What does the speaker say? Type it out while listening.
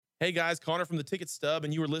Hey guys, Connor from the Ticket Stub,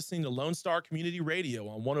 and you were listening to Lone Star Community Radio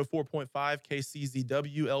on 104.5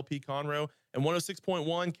 KCZW LP Conroe and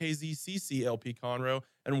 106.1 KZCC LP Conroe,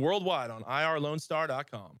 and worldwide on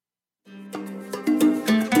irlonestar.com.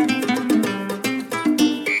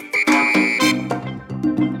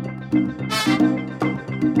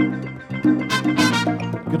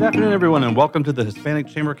 Good afternoon, everyone, and welcome to the Hispanic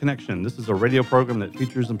Chamber Connection. This is a radio program that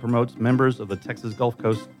features and promotes members of the Texas Gulf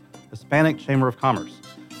Coast Hispanic Chamber of Commerce.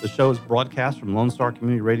 The show is broadcast from Lone Star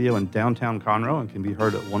Community Radio in downtown Conroe and can be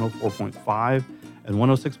heard at 104.5 and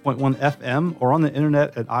 106.1 FM or on the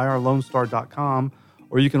internet at irlonestar.com,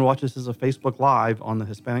 or you can watch us as a Facebook Live on the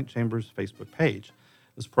Hispanic Chamber's Facebook page.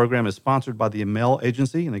 This program is sponsored by the Amel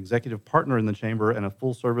Agency, an executive partner in the Chamber and a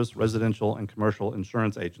full-service residential and commercial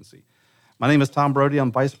insurance agency. My name is Tom Brody.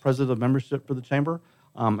 I'm Vice President of Membership for the Chamber,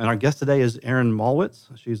 and our guest today is Erin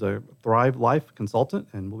Malwitz. She's a Thrive Life consultant,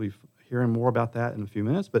 and we'll be hearing more about that in a few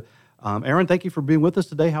minutes. But Erin, thank you for being with us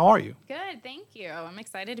today. How are you? Good, thank you. I'm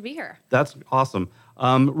excited to be here. That's awesome.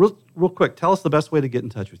 Real quick, tell us the best way to get in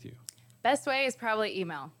touch with you. Best way is probably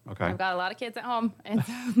email. Okay. I've got a lot of kids at home, and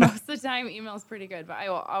so most of the time email is pretty good, but I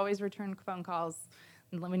will always return phone calls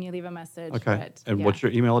when you leave a message. Okay. And what's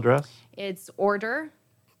your email address? It's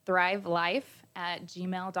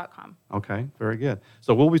orderthrivelife@gmail.com. Okay, very good.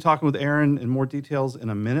 So we'll be talking with Erin in more details in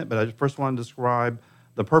a minute, but I just first want to describe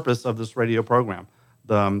the purpose of this radio program.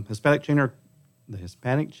 The Hispanic Chamber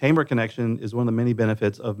Connection is one of the many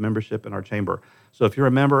benefits of membership in our chamber. So if you're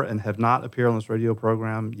a member and have not appeared on this radio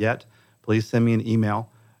program yet, please send me an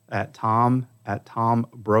email at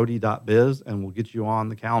tom@tombrody.biz, and we'll get you on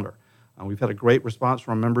the calendar. We've had a great response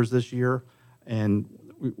from our members this year, and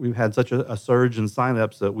we've had such a surge in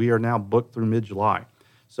signups that we are now booked through mid-July.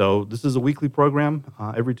 So this is a weekly program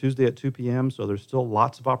every Tuesday at 2 p.m., so there's still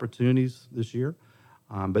lots of opportunities this year.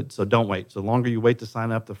 So don't wait. So the longer you wait to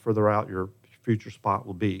sign up, the further out your future spot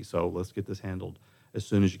will be. So let's get this handled as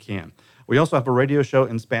soon as you can. We also have a radio show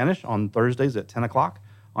in Spanish on Thursdays at 10 o'clock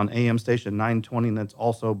on AM station 920, and that's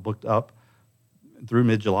also booked up through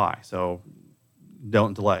mid-July. So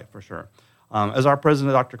don't delay, for sure. As our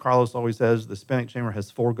president, Dr. Carlos, always says, the Hispanic Chamber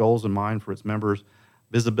has 4 goals in mind for its members: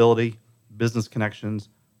 visibility, business connections,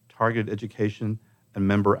 targeted education, and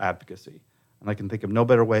member advocacy. And I can think of no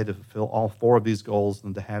better way to fulfill all 4 of these goals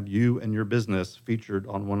than to have you and your business featured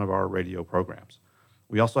on one of our radio programs.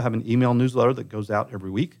 We also have an email newsletter that goes out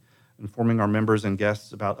every week, informing our members and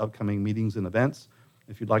guests about upcoming meetings and events.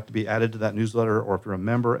 If you'd like to be added to that newsletter, or if you're a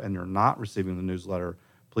member and you're not receiving the newsletter,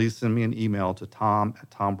 please send me an email to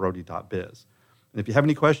tom@tombrody.biz. And if you have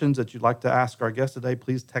any questions that you'd like to ask our guest today,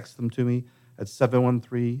 please text them to me at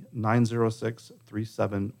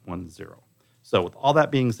 713-906-3710. So with all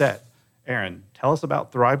that being said, Erin, tell us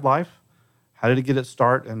about Thrive Life. How did it get its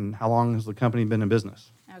start, and how long has the company been in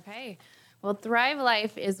business? Okay. Well, Thrive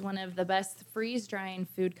Life is one of the best freeze-drying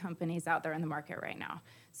food companies out there in the market right now.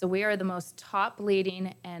 So we are the most top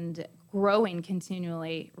leading and growing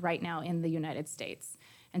continually right now in the United States.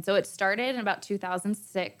 And so it started in about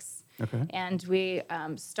 2006. Okay. And we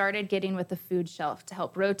started getting with the food shelf to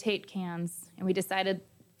help rotate cans. And we decided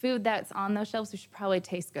food that's on those shelves, we should probably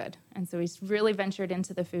taste good. And so we really ventured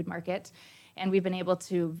into the food market. And we've been able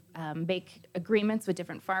to make agreements with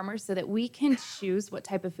different farmers so that we can choose what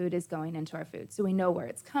type of food is going into our food. So we know where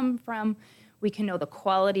it's come from. We can know the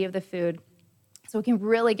quality of the food. So we can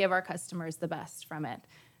really give our customers the best from it.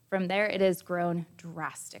 From there, it has grown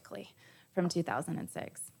drastically from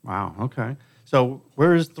 2006. Wow, okay. So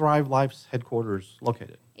where is Thrive Life's headquarters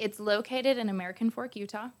located? It's located in American Fork,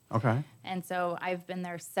 Utah. Okay. And so I've been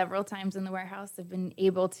there several times in the warehouse. I've been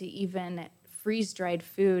able to even freeze-dried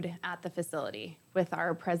food at the facility with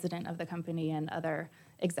our president of the company and other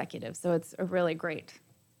executives. So it's a really great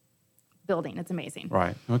building. It's amazing.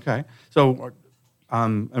 Right, okay. So,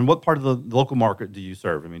 and what part of the local market do you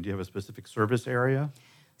serve? I mean, do you have a specific service area?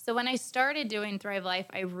 So when I started doing Thrive Life,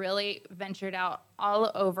 I really ventured out all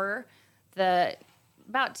over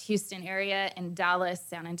about Houston area and Dallas,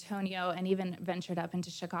 San Antonio, and even ventured up into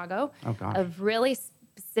Chicago. Oh, gosh. Of really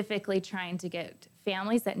specifically trying to get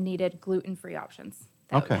families that needed gluten-free options.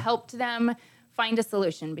 That helped them find a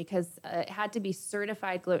solution, because it had to be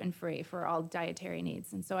certified gluten-free for all dietary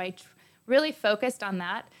needs. And so I really focused on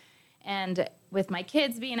that. And with my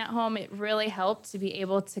kids being at home, it really helped to be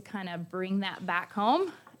able to kind of bring that back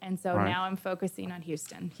home. And so now I'm focusing on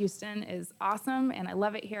Houston. Houston is awesome, and I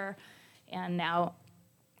love it here. And now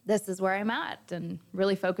this is where I'm at, and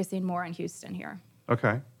really focusing more on Houston here.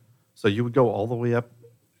 Okay. So you would go all the way up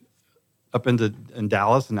in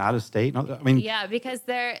Dallas and out of state? I mean, Yeah, because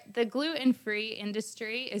the gluten-free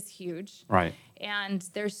industry is huge. right. And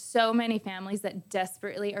there's so many families that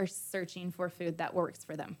desperately are searching for food that works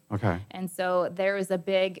for them. Okay. And so there was a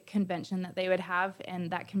big convention that they would have, and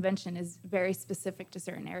that convention is very specific to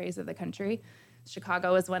certain areas of the country.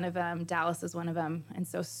 Chicago is one of them, Dallas is one of them. And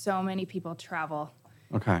so many people travel,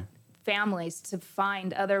 Okay. families, to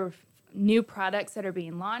find other new products that are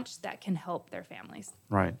being launched that can help their families.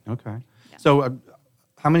 Right. Okay. Yeah. So,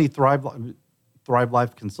 how many Thrive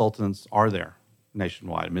Life consultants are there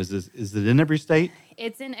nationwide? I mean, is it in every state?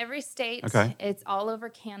 It's in every state. Okay. It's all over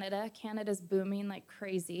Canada. Canada's booming like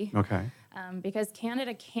crazy. Okay. Because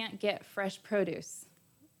Canada can't get fresh produce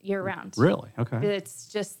year round. Really? Okay. It's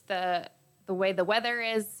just the way the weather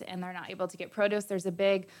is, and they're not able to get produce. There's a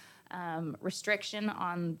big restriction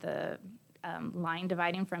on the line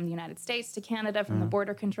dividing from the United States to Canada from the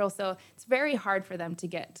border control. So it's very hard for them to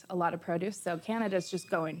get a lot of produce. So Canada's just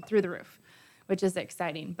going through the roof, which is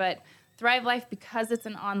exciting. But Thrive Life, because it's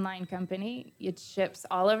an online company, it ships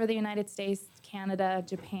all over the United States, Canada,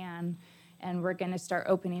 Japan, and we're going to start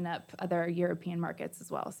opening up other European markets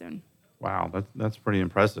as well soon. Wow, that's pretty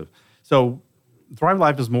impressive. So, Thrive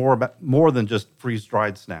Life is more than just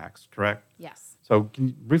freeze-dried snacks, correct? Yes. So, can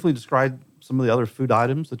you briefly describe some of the other food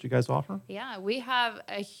items that you guys offer? Yeah, we have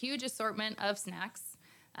a huge assortment of snacks.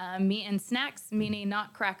 Meat and snacks, meaning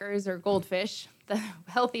not crackers or goldfish, the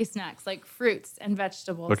healthy snacks like fruits and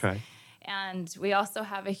vegetables. Okay. And we also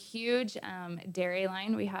have a huge dairy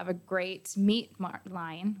line. We have a great meat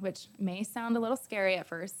line, which may sound a little scary at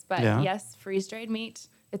first, but yes, freeze-dried meat.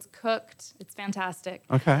 It's cooked. It's fantastic.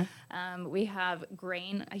 Okay. We have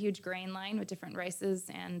a huge grain line with different rices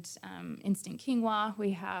and instant quinoa.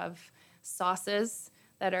 We have sauces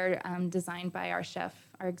that are designed by our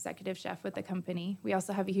executive chef with the company. We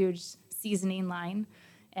also have a huge seasoning line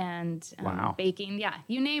and wow. baking. Yeah,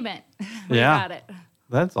 you name it. We yeah. got it.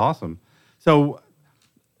 That's awesome. So,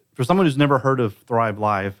 for someone who's never heard of Thrive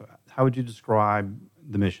Life, how would you describe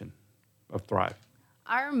the mission of Thrive?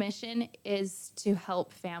 Our mission is to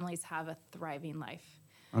help families have a thriving life.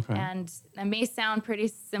 Okay. And that may sound pretty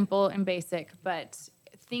simple and basic, but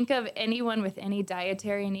think of anyone with any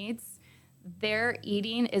dietary needs. Their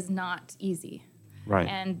eating is not easy. Right.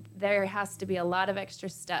 And there has to be a lot of extra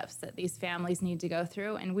steps that these families need to go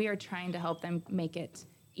through, and we are trying to help them make it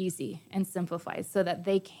easy and simplified so that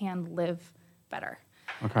they can live better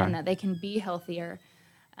and that they can be healthier.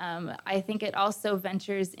 I think it also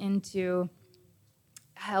ventures into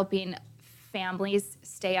helping families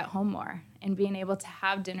stay at home more and being able to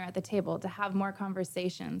have dinner at the table, to have more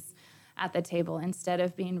conversations at the table instead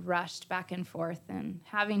of being rushed back and forth and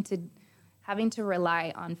having to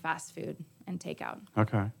rely on fast food and takeout.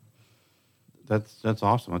 Okay. That's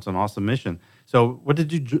awesome. That's an awesome mission. So, what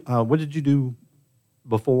did you do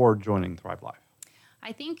before joining Thrive Life?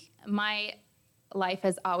 I think my life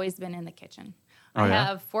has always been in the kitchen. Oh, I yeah?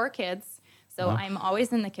 have 4 kids, so I'm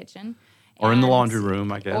always in the kitchen. Or in the laundry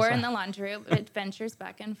room, I guess. Or in the laundry room. It ventures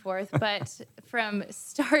back and forth. But from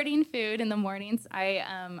starting food in the mornings,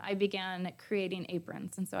 I began creating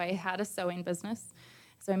aprons. And so I had a sewing business.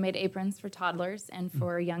 So I made aprons for toddlers and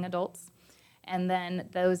for young adults. And then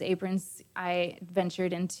those aprons, I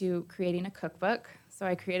ventured into creating a cookbook. So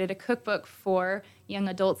I created a cookbook for young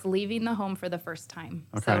adults leaving the home for the first time.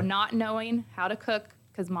 Okay. So not knowing how to cook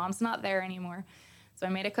because mom's not there anymore. So I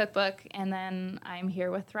made a cookbook, and then I'm here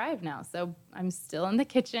with Thrive now. So I'm still in the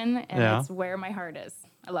kitchen, and it's where my heart is.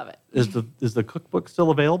 I love it. Is the cookbook still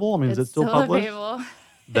available? I mean, is it still published? Available.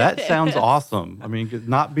 That sounds awesome. I mean,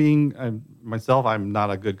 not being myself, I'm not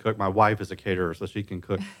a good cook. My wife is a caterer, so she can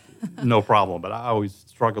cook no problem. But I always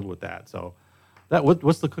struggled with that. So,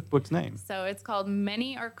 what's the cookbook's name? So it's called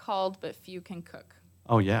Many Are Called, But Few Can Cook.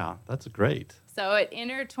 Oh yeah, that's great. So it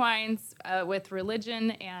intertwines with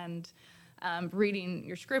religion and reading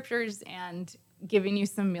your scriptures and giving you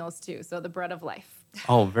some meals too. So the bread of life.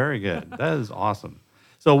 Oh, very good. That is awesome.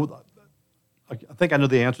 So I think I know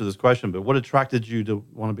the answer to this question, but what attracted you to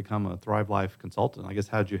want to become a Thrive Life consultant? I guess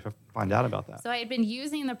how did you find out about that? So I had been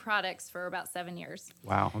using the products for about 7 years.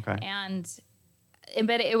 Wow. Okay.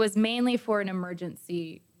 But it was mainly for an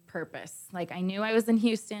emergency purpose. Like I knew I was in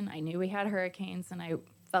Houston. I knew we had hurricanes, and I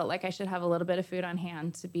felt like I should have a little bit of food on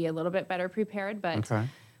hand to be a little bit better prepared. But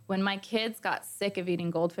when my kids got sick of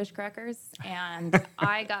eating goldfish crackers and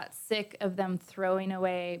I got sick of them throwing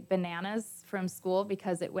away bananas from school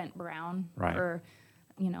because it went brown or,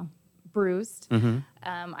 bruised,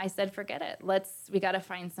 I said, forget it. We got to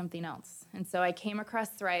find something else. And so I came across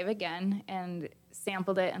Thrive again and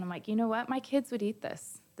sampled it. And I'm like, you know what? My kids would eat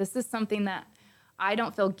this. This is something that I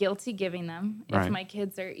don't feel guilty giving them. Right. If my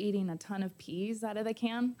kids are eating a ton of peas out of the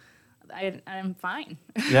can, I'm fine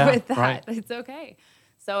Yeah, with that. right. It's okay.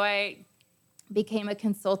 So I became a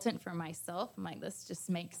consultant for myself. I'm like, this just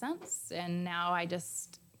makes sense. And now I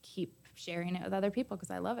just keep sharing it with other people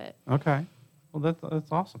because I love it. Okay. Well,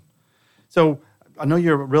 that's awesome. So I know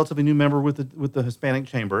you're a relatively new member with the Hispanic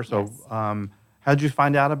Chamber. So Yes. how did you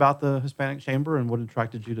find out about the Hispanic Chamber, and what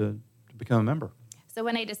attracted you to become a member? So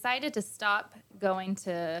when I decided to stop going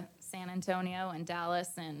to San Antonio and Dallas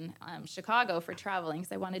and Chicago for traveling,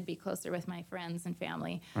 because I wanted to be closer with my friends and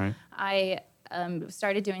family, Right. I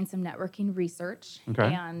started doing some networking research.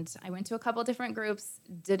 Okay. And I went to a couple different groups,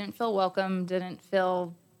 didn't feel welcome, didn't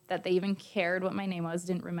feel that they even cared what my name was,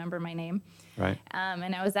 didn't remember my name. Right.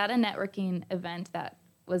 And I was at a networking event that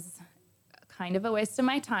was kind of a waste of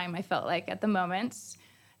my time, I felt like, at the moment.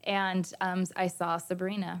 And I saw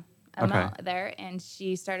Sabrina Amel there, and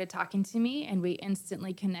she started talking to me, and we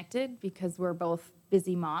instantly connected because we're both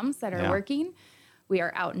busy moms that are Yeah. working. We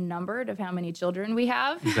are outnumbered of how many children we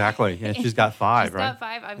have. Exactly. Yeah, she's got 5, She's right? got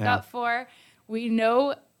 5. I've Yeah. got 4.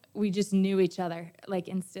 We just knew each other like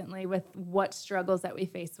instantly with what struggles that we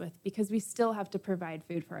face with, because we still have to provide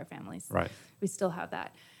food for our families. Right. We still have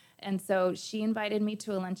that. And so she invited me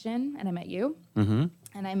to a luncheon, and I met you. Mm-hmm.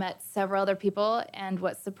 And I met several other people. And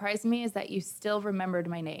what surprised me is that you still remembered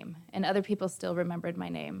my name, and other people still remembered my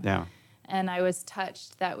name. Yeah. And I was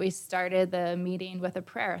touched that we started the meeting with a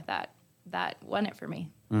prayer that won it for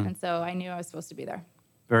me. And so I knew I was supposed to be there.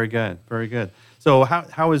 Very good. Very good. So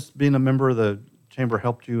how has being a member of the Chamber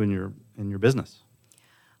helped you in your business?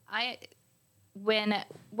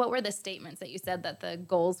 What were the statements that you said that the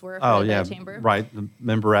goals were for Oh, the yeah. chamber? Right. The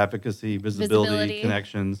member advocacy, visibility,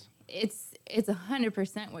 connections. It's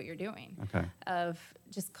 100% what you're doing. Okay. Of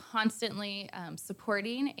just constantly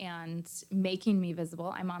supporting and making me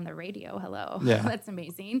visible. I'm on the radio. Hello. Yeah. That's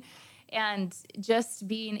amazing. And just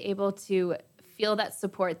being able to feel that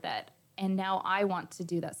support and now I want to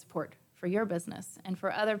do that support for your business and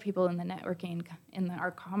for other people in the networking,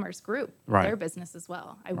 our commerce group, Right. their business as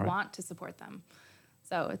well. I want to support them.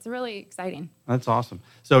 So it's really exciting. That's awesome.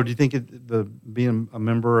 So do you think being a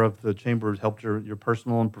member of the Chamber has helped your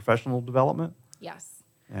personal and professional development? Yes.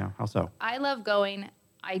 Yeah. How so? I love going.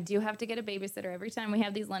 I do have to get a babysitter every time we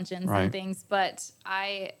have these luncheons Right. and things, but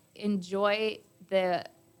I enjoy the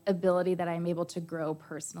ability that I'm able to grow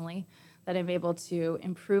personally, that I'm able to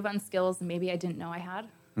improve on skills maybe I didn't know I had,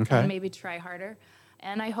 Okay. and maybe try harder.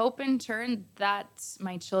 And I hope in turn that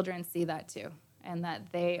my children see that too, and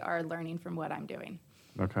that they are learning from what I'm doing.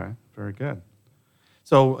 Okay. Very good.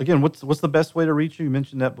 So again, what's the best way to reach you? You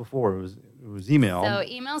mentioned that before. It was email. So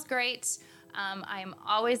email's great. I'm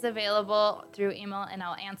always available through email, and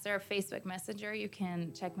I'll answer Facebook Messenger. You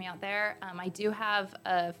can check me out there. I do have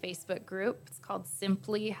a Facebook group. It's called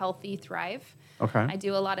Simply Healthy Thrive. Okay. I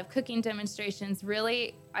do a lot of cooking demonstrations.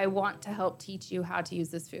 Really, I want to help teach you how to use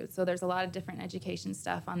this food. So there's a lot of different education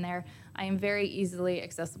stuff on there. I am very easily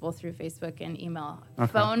accessible through Facebook and email.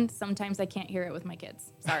 Okay. Phone, sometimes I can't hear it with my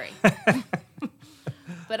kids. Sorry.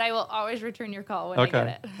 But I will always return your call when I get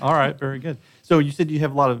it. All right. Very good. So you said you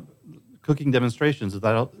have a lot of cooking demonstrations. Is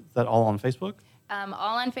that all on Facebook?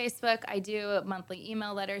 All on Facebook. I do monthly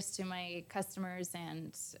email letters to my customers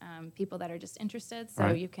and people that are just interested. So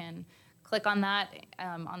Right. you can click on that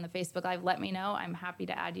on the Facebook Live. Let me know. I'm happy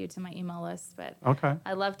to add you to my email list. But Okay.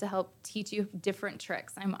 I love to help teach you different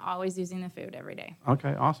tricks. I'm always using the food every day.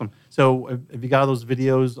 Okay. Awesome. So have you got those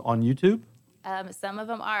videos on YouTube? Some of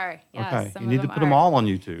them are. Yes, Okay. some You of need to them put them are. all on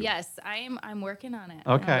YouTube. Yes, I'm working on it.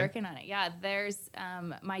 Okay. I'm working on it. Yeah, there's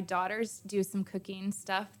my daughters do some cooking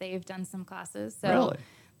stuff. They've done some classes. So Really?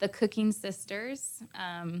 the Cooking Sisters,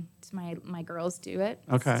 my girls do it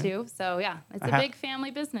Okay. too. So yeah, it's a How- big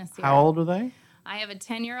family business here. How old are they? I have a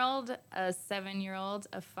 10-year-old, a 7-year-old,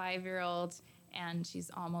 a 5-year-old, and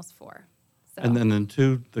she's almost 4. So And then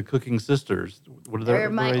the Cooking Sisters. What are they're their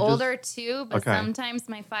my ages? older two, but Okay. sometimes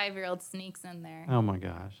my 5-year-old sneaks in there. Oh my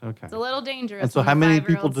gosh. Okay. It's a little dangerous. And so when how the many 5-year-old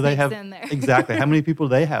people do they sneaks have? in there. Exactly. How many people do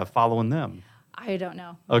they have following them? I don't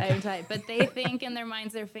know. Okay. I haven't tried, but they think in their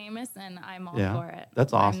minds they're famous, and I'm all Yeah. for it.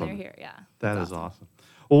 That's When awesome. They're here, yeah. That It's is awesome.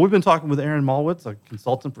 Well, we've been talking with Erin Malwitz, a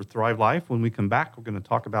consultant for Thrive Life. When we come back, we're going to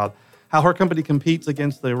talk about how her company competes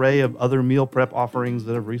against the array of other meal prep offerings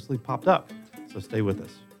that have recently popped up. So stay with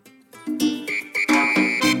us.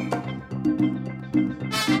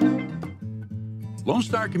 Lone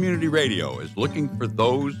Star Community Radio is looking for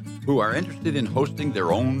those who are interested in hosting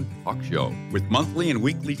their own talk show with monthly and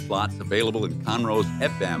weekly slots available in Conroe's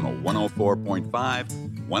FM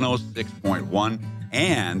 104.5, 106.1,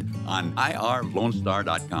 and on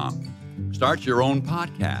irlonestar.com. Start your own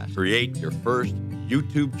podcast. Create your first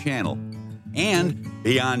YouTube channel and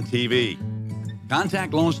be on TV.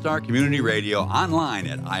 Contact Lone Star Community Radio online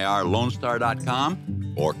at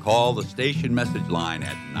irlonestar.com or call the station message line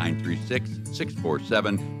at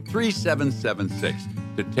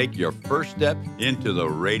 936-647-3776 to take your first step into the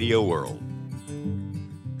radio world.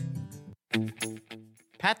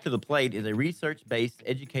 Path to the Plate is a research-based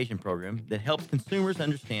education program that helps consumers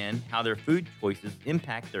understand how their food choices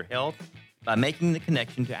impact their health by making the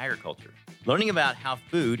connection to agriculture. Learning about how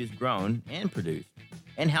food is grown and produced,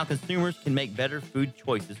 and how consumers can make better food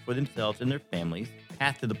choices for themselves and their families,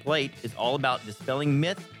 Path to the Plate is all about dispelling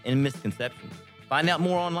myths and misconceptions. Find out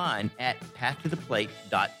more online at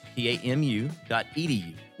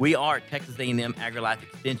pathtotheplate.tamu.edu. We are Texas A&M AgriLife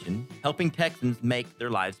Extension, helping Texans make their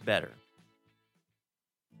lives better.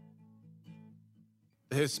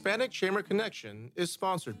 The Hispanic Chamber Connection is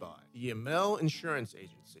sponsored by the Amel Insurance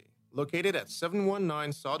Agency, located at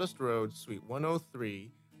 719 Sawdust Road, Suite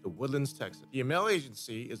 103, The Woodlands, Texas. The Amel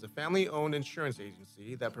Agency is a family-owned insurance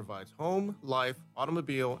agency that provides home, life,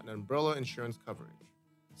 automobile, and umbrella insurance coverage.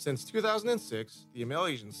 Since 2006, the Amel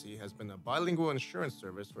Agency has been a bilingual insurance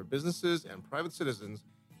service for businesses and private citizens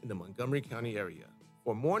in the Montgomery County area.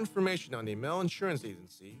 For more information on the Amel Insurance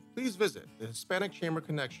Agency, please visit the Hispanic Chamber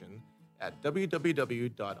Connection at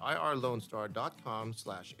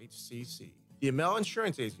www.irlonestar.com/HCC. The Amel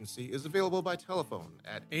Insurance Agency is available by telephone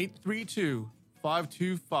at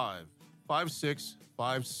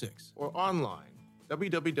 832-525-5656 or online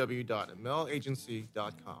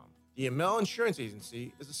www.amelagency.com. The Amel Insurance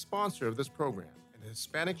Agency is a sponsor of this program, and the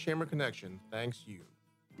Hispanic Chamber Connection thanks you.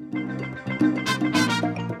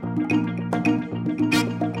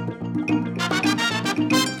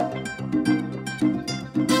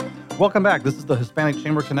 Welcome back. This is the Hispanic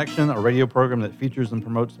Chamber Connection, a radio program that features and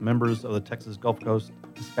promotes members of the Texas Gulf Coast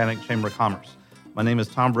Hispanic Chamber of Commerce. My name is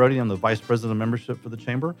Tom Brody. I'm the Vice President of Membership for the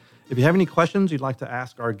Chamber. If you have any questions you'd like to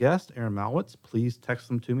ask our guest, Aaron Malwitz, please text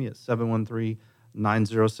them to me at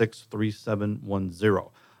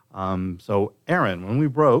 713-906-3710. So, Aaron, when we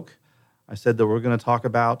broke, I said that we're going to talk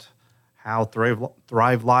about how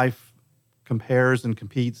Thrive Life compares and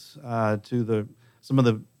competes to some of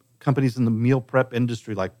the companies in the meal prep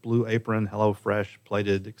industry like Blue Apron, HelloFresh,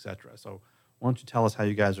 Plated, etc. So why don't you tell us how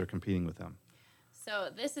you guys are competing with them? So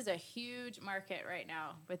this is a huge market right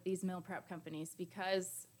now with these meal prep companies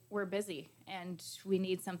because we're busy and we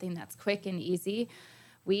need something that's quick and easy.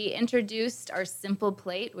 We introduced our Simple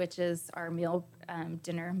Plate, which is our meal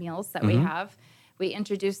dinner meals that we have. We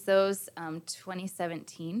introduced those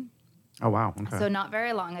 2017. Oh, wow. Okay. So not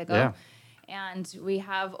very long ago. Yeah. And we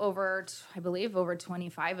have over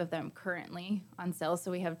 25 of them currently on sale.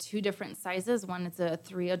 So we have two different sizes. One is a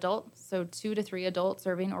 3 adult, so 2 to 3 adult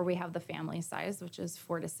serving, or we have the family size, which is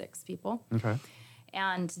 4 to 6 people. Okay.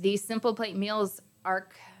 And these Simple Plate meals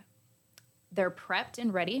they're prepped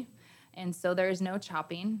and ready. And so there's no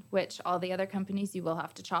chopping, which all the other companies you will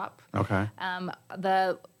have to chop. Okay.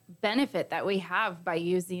 The benefit that we have by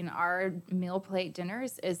using our meal plate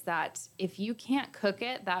dinners is that if you can't cook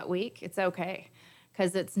it that week, it's okay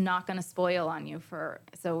because it's not going to spoil on you.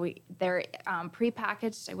 They're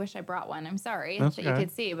prepackaged. I wish I brought one. I'm sorry that you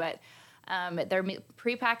could see, but they're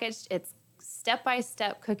prepackaged. It's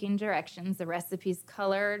step-by-step cooking directions. The recipe's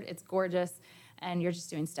colored. It's gorgeous. And you're just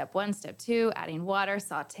doing step 1, step 2, adding water,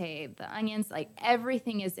 saute the onions. Like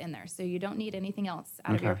everything is in there. So you don't need anything else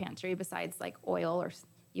out of your pantry besides like oil or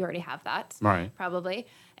you already have that, right? Probably.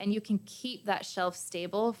 And you can keep that shelf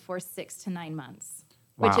stable for 6 to 9 months,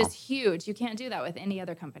 wow. which is huge. You can't do that with any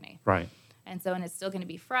other company. Right. And it's still going to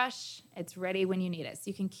be fresh. It's ready when you need it. So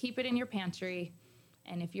you can keep it in your pantry.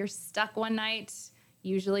 And if you're stuck one night,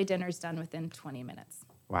 usually dinner's done within 20 minutes.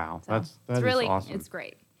 Wow. So That's really awesome. It's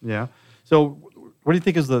great. Yeah. So what do you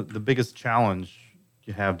think is the biggest challenge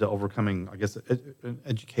you have to overcoming, I guess,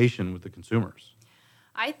 education with the consumers?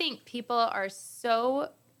 I think people are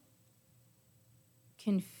so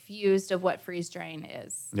confused of what freeze drying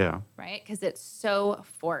is. Yeah. Right? Because it's so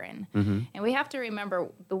foreign. And we have to remember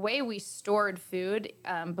the way we stored food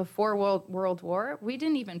before World War, we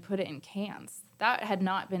didn't even put it in cans. That had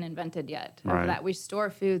not been invented yet. Right. That we store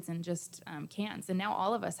foods in just cans. And now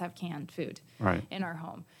all of us have canned food in our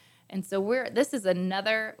home. And so this is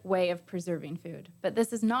another way of preserving food. But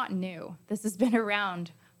this is not new. This has been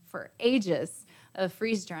around for ages of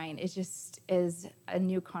freeze drying. It just is a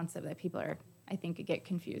new concept that people I think get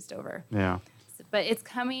confused over. Yeah. But it's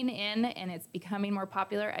coming in and it's becoming more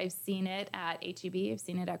popular. I've seen it at H-E-B. I've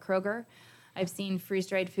seen it at Kroger. I've seen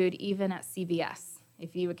freeze-dried food even at CVS,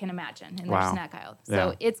 if you can imagine, in their snack aisle.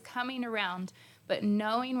 So it's coming around. But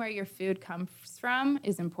knowing where your food comes from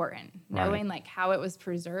is important. Right. Knowing like how it was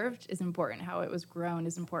preserved is important. How it was grown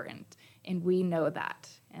is important. And we know that.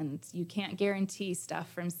 And you can't guarantee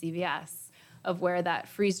stuff from CVS of where that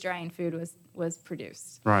freeze-drying food was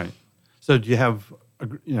produced. Right. So do you have,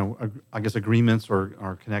 I guess, agreements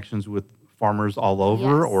or connections with farmers all over,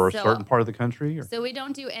 Yes, or a so- certain part of the country? Or? So we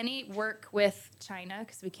don't do any work with China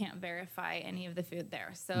because we can't verify any of the food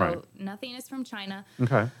there. So Right. nothing is from China.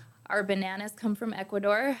 Okay. Our bananas come from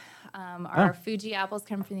Ecuador. Our Fuji apples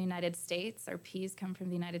come from the United States. Our peas come from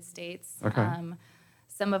the United States. Okay.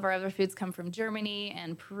 Some of our other foods come from Germany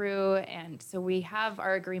and Peru. And so we have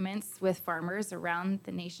our agreements with farmers around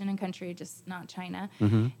the nation and country, just not China.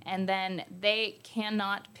 Mm-hmm. And then they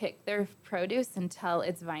cannot pick their produce until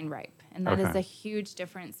it's vine ripe. And that is Okay. a huge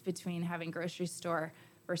difference between having grocery store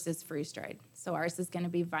versus freeze dried. So ours is going to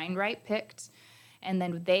be vine ripe picked. And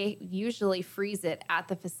then they usually freeze it at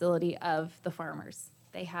the facility of the farmers.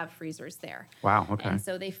 They have freezers there. Wow. Okay. And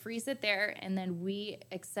so they freeze it there, and then we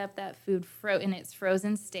accept that food in its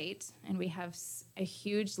frozen state, and we have a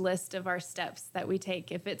huge list of our steps that we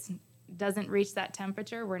take. If it doesn't reach that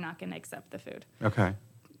temperature, we're not going to accept the food. Okay.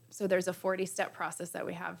 So there's a 40-step process that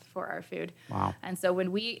we have for our food. Wow. And so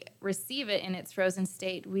when we receive it in its frozen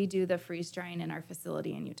state, we do the freeze drying in our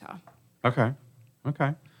facility in Utah. Okay.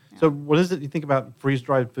 Okay. So what is it you think about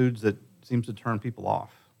freeze-dried foods that seems to turn people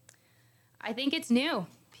off? I think it's new.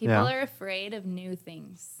 People Yeah. are afraid of new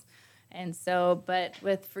things. And so, but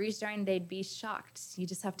with freeze drying, they'd be shocked. You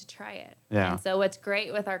just have to try it. Yeah. And so what's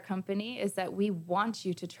great with our company is that we want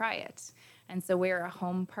you to try it. And so we're a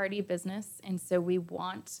home party business. And so we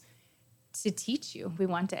want to teach you. We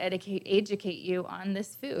want to educate you on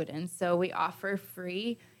this food. And so we offer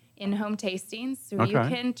free in-home tastings so you Okay.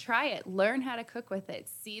 can try it, learn how to cook with it,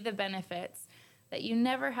 see the benefits, that you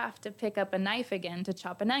never have to pick up a knife again to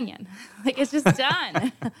chop an onion. Like, it's just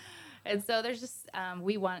done. And so there's just,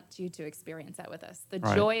 we want you to experience that with us. The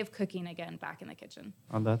Right. joy of cooking again back in the kitchen.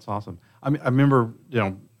 Oh, that's awesome. I mean, I remember,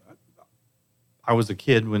 I was a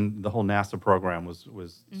kid when the whole NASA program was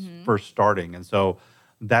Mm-hmm. first starting, and so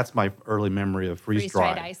that's my early memory of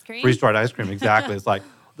freeze-dried ice cream? Freeze-dried ice cream, exactly. It's like,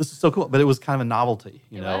 this is so cool, but it was kind of a novelty,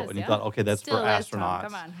 It know, was, and you yeah. thought, okay, that's Still for is, Tom, astronauts.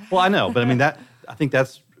 come on. Well, I know, but I mean I think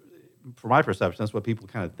that's, from my perception, that's what people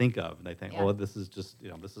kind of think of, and they think, Yeah. well, this is just,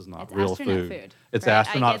 this is not It's real astronaut food. food, It's right? I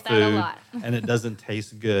astronaut get that a food, lot. and it doesn't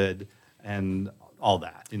taste good, and all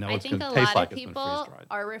that. I It's think going a to taste lot like of it's been people freeze-dried.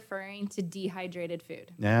 are referring to dehydrated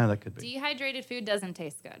food. Yeah, that could be. Dehydrated food doesn't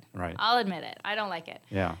taste good. Right. I'll admit it. I don't like it.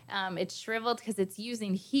 Yeah. It's shriveled because it's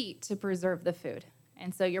using heat to preserve the food.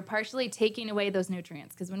 And so you're partially taking away those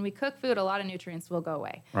nutrients because when we cook food, a lot of nutrients will go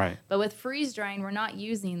away. Right. But with freeze drying, we're not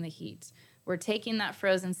using the heat. We're taking that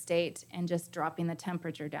frozen state and just dropping the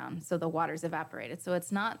temperature down so the water's evaporated. So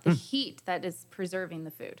it's not the heat that is preserving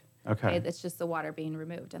the food. Okay. It's just the water being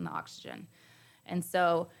removed and the oxygen. And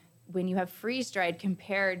so when you have freeze dried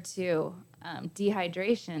compared to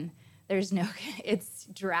dehydration, there's no, it's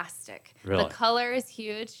drastic. Really? The color is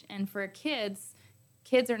huge. And for kids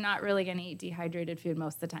are not really going to eat dehydrated food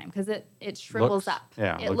most of the time because it shrivels Looks- up.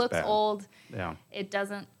 yeah, it looks looks bad. old. Yeah.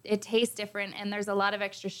 It tastes different. And there's a lot of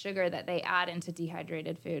extra sugar that they add into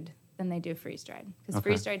dehydrated food than they do freeze dried because Okay.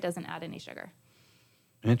 freeze dried doesn't add any sugar.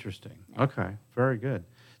 Interesting. Okay, very good.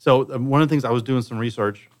 So one of the things, I was doing some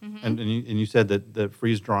research, and you said that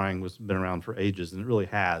freeze drying was been around for ages, and it really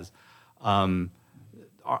has.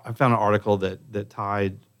 I found an article that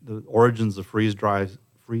tied the origins of freeze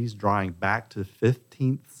drying back to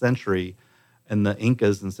 15th century in the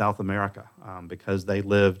Incas in South America, because they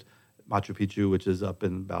lived Machu Picchu, which is up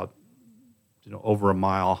in about over a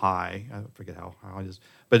mile high. I forget how high it is,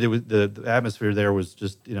 but it was the atmosphere there was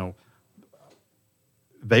just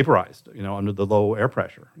vaporized, under the low air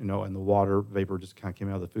pressure, and the water vapor just kind of came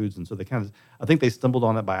out of the foods. And so I think they stumbled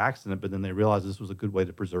on it by accident, but then they realized this was a good way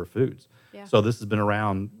to preserve foods. Yeah. So this has been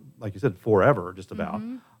around, like you said, forever, just about.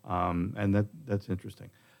 And that's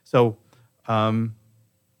interesting. So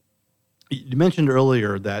you mentioned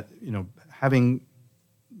earlier that, having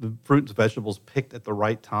the fruits and vegetables picked at the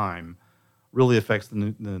right time really affects the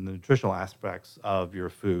nutritional aspects of your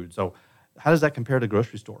food. So how does that compare to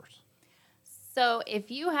grocery stores? So if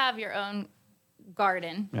you have your own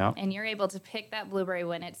garden Yeah. and you're able to pick that blueberry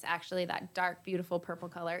when it's actually that dark, beautiful purple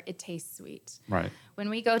color, it tastes sweet. Right. When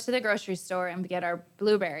we go to the grocery store and get our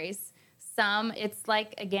blueberries, it's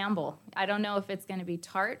like a gamble. I don't know if it's going to be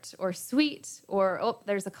tart or sweet or,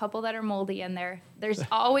 there's a couple that are moldy in there. There's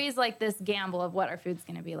always like this gamble of what our food's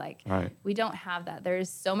going to be like. Right. We don't have that. There is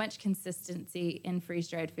so much consistency in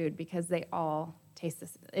freeze-dried food because they all taste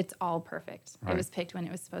this. It's all perfect. Right. It was picked when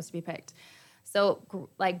it was supposed to be picked. So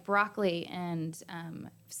like broccoli and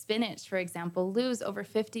spinach, for example, lose over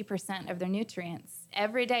 50% of their nutrients.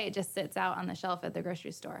 Every day it just sits out on the shelf at the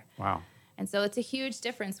grocery store. Wow. And so it's a huge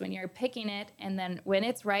difference when you're picking it, and then when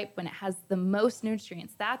it's ripe, when it has the most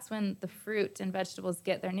nutrients, that's when the fruit and vegetables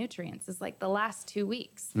get their nutrients, is like the last 2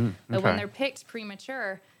 weeks. But when they're picked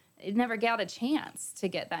premature, it never got a chance to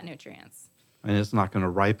get that nutrients. And it's not going to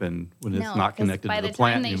ripen when it's not connected to the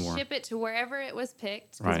plant anymore. By the time they ship it to wherever it was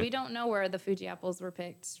picked, because we don't know where the Fuji apples were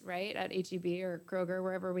picked, right, at H-E-B or Kroger,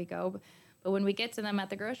 wherever we go. But when we get to them at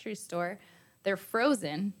the grocery store, they're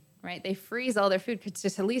frozen, right? They freeze all their food to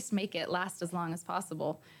at least make it last as long as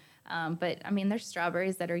possible. But, I mean, there's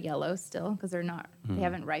strawberries that are yellow still because they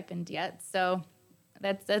haven't ripened yet. So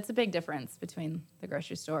that's a big difference between the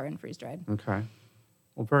grocery store and freeze-dried. Okay.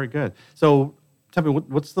 Well, very good. So tell me,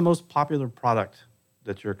 what's the most popular product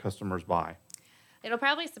that your customers buy? It'll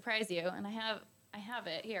probably surprise you, and I have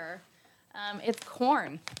it here. It's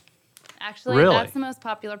corn. Actually, Really? That's the most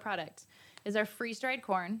popular product, is our freeze-dried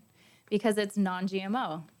corn, because it's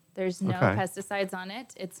non-GMO. There's no pesticides on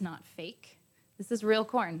it. It's not fake. This is real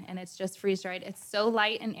corn, and it's just freeze-dried. It's so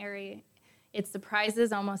light and airy. It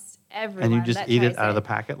surprises almost everyone. And you just eat it out of the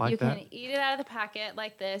packet like that? You can eat it out of the packet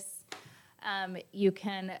like this. You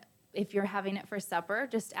can, if you're having it for supper,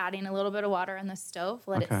 just adding a little bit of water on the stove,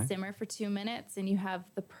 let it simmer for 2 minutes, and you have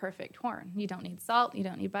the perfect corn. You don't need salt. You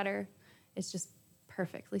don't need butter. It's just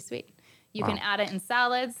perfectly sweet. You can add it in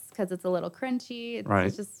salads because it's a little crunchy.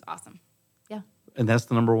 It's just awesome. Yeah. And that's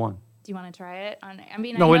the number one. Do you want to try it? I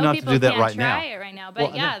know not people to do that can't right try now. it right now,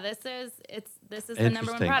 but this is the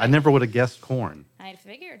number one product. I never would have guessed corn. I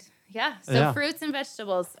figured. Yeah. So fruits and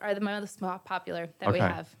vegetables are the most popular that we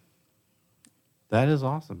have. That is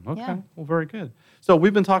awesome. Okay. Yeah. Well, very good. So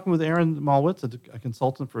we've been talking with Erin Malwitz, a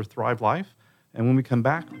consultant for Thrive Life. And when we come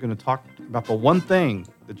back, we're going to talk about the one thing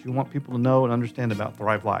that you want people to know and understand about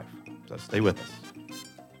Thrive Life. So stay with us.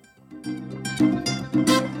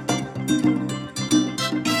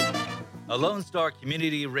 A Lone Star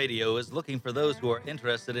Community Radio is looking for those who are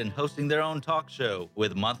interested in hosting their own talk show,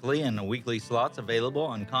 with monthly and weekly slots available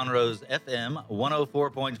on Conroe's FM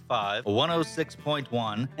 104.5,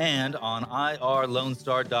 106.1, and on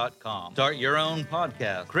irlonestar.com. Start your own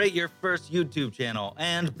podcast, create your first YouTube channel,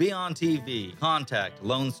 and be on TV. Contact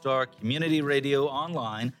Lone Star Community Radio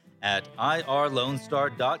online at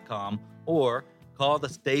irlonestar.com or call the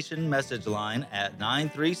station message line at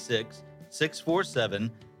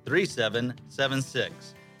 936-647-3776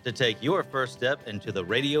 to take your first step into the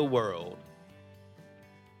radio world.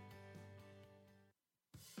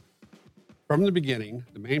 From the beginning,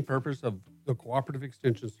 the main purpose of the Cooperative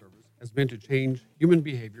Extension Service has been to change human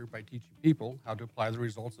behavior by teaching people how to apply the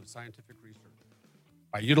results of scientific research.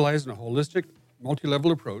 By utilizing a holistic,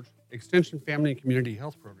 multi-level approach, Extension family and community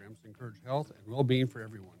health programs encourage health and well-being for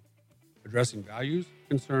everyone, addressing values,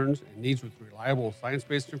 concerns, and needs with reliable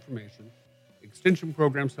science-based information. Extension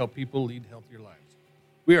programs help people lead healthier lives.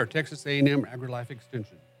 We are Texas A&M AgriLife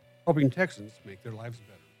Extension, helping Texans make their lives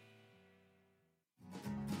better.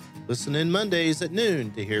 Listen in Mondays at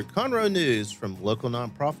noon to hear Conroe news from local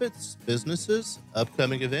nonprofits, businesses,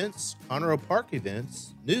 upcoming events, Conroe Park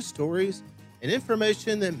events, news stories, and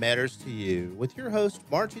information that matters to you with your host,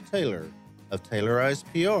 Margie Taylor of Taylorized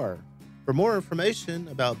PR. For more information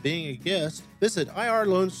about being a guest, visit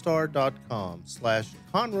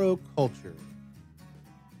irlonestar.com/Conroe Culture.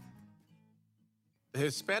 The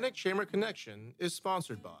Hispanic Chamber Connection is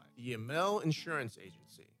sponsored by the Yamel Insurance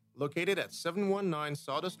Agency, located at 719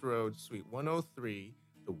 Sawdust Road, Suite 103,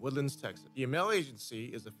 The Woodlands, Texas. The Yamel Agency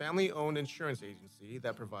is a family-owned insurance agency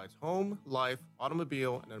that provides home, life,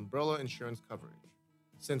 automobile, and umbrella insurance coverage.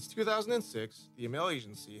 Since 2006, the Yamel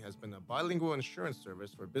Agency has been a bilingual insurance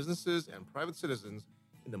service for businesses and private citizens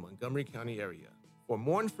in the Montgomery County area. For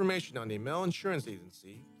more information on the Yamel Insurance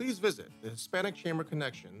Agency, please visit the Hispanic Chamber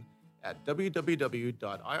Connection at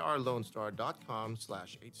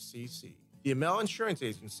www.irlonestar.com/HCC. The Yamel Insurance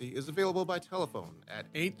Agency is available by telephone at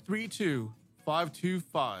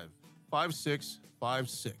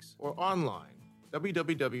 832-525-5656 or online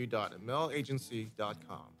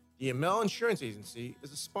www.yamelagency.com. The Yamel Insurance Agency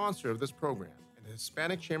is a sponsor of this program, and the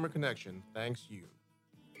Hispanic Chamber Connection thanks you.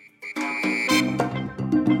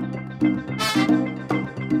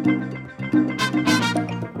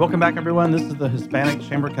 Welcome back, everyone. This is the Hispanic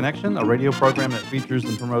Chamber Connection, a radio program that features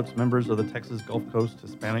and promotes members of the Texas Gulf Coast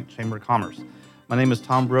Hispanic Chamber of Commerce. My name is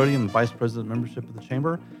Tom Brody. I'm the Vice President of Membership of the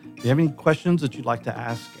Chamber. If you have any questions that you'd like to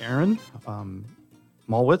ask Erin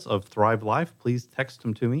Malwitz of Thrive Life, please text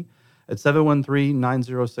them to me at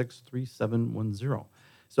 713-906-3710.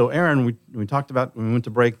 So, Erin, we talked about when we went to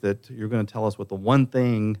break that you're going to tell us what the one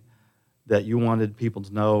thing that you wanted people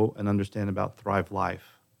to know and understand about Thrive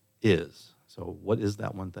Life is. So what is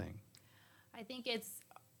that one thing? I think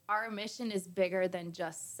our mission is bigger than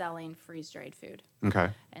just selling freeze-dried food. Okay.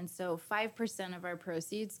 And so 5% of our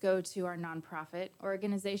proceeds go to our nonprofit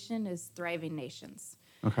organization is Thriving Nations.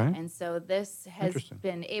 Okay. And so this has Interesting.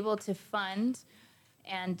 been able to fund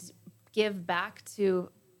and give back to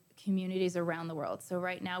communities around the world. So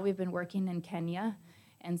right now we've been working in Kenya,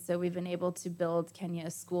 and so we've been able to build Kenya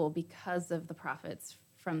a school because of the profits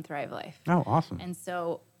from Thrive Life. Oh, awesome. And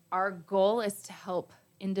so our goal is to help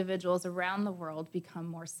individuals around the world become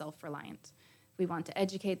more self-reliant. We want to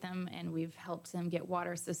educate them, and we've helped them get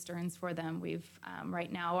water cisterns for them. We've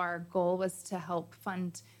right now our goal was to help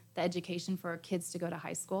fund the education for our kids to go to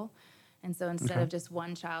high school. And so instead of just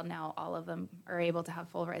one child, now all of them are able to have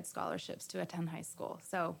full ride scholarships to attend high school.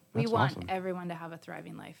 So we That's want awesome. everyone to have a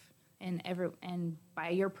thriving life. And by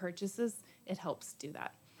your purchases, it helps do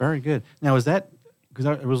that. Very good. Now, is that, because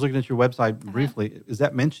I was looking at your website briefly, is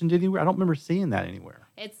that mentioned anywhere? I don't remember seeing that anywhere.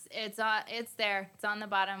 It's there. It's on the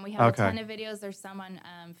bottom. We have Okay. a ton of videos. There's some on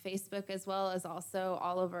Facebook as well as also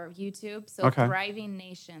all over YouTube. So Okay. Thriving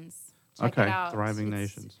Nations. Check Okay, it out. Thriving It's-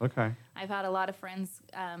 Nations. Okay. I've had a lot of friends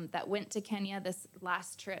that went to Kenya this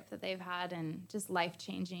last trip that they've had, and just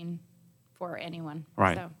life-changing for anyone.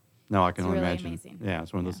 Right. So No, I can it's only really imagine. amazing. Yeah,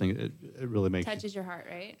 it's one of those things. It really touches your heart,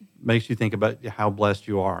 right? makes you think about how blessed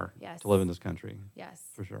you are Yes. to live in this country,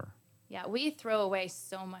 Yes. for sure. Yeah, we throw away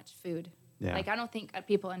so much food. Yeah. Like, I don't think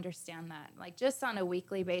people understand that. Like, just on a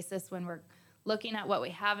weekly basis, when we're looking at what we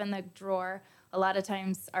have in the drawer, a lot of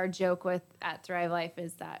times our joke at Thrive Life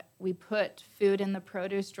is that we put food in the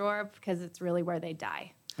produce drawer because it's really where they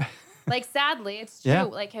die. Like, sadly, it's true. Yeah.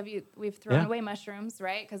 Like, we've thrown Yeah. away mushrooms,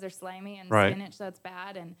 right? Because they're slimy, and Right. spinach, that's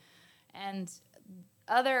bad. And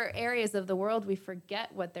other areas of the world, we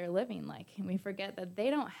forget what they're living like. And we forget that they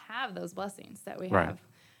don't have those blessings that we Right. have.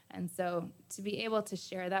 And so to be able to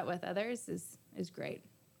share that with others is great.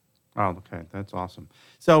 Oh, okay. That's awesome.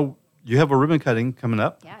 So you have a ribbon cutting coming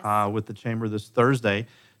up Yes. with the Chamber this Thursday.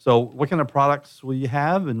 So what kind of products will you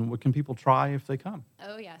have, and what can people try if they come?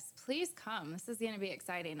 Oh, yes. Please come. This is going to be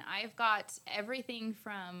exciting. I've got everything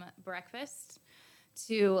from breakfast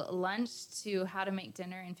to lunch to how to make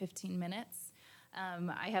dinner in 15 minutes.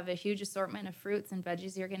 I have a huge assortment of fruits and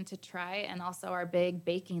veggies you're going to try, and also our big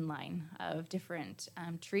baking line of different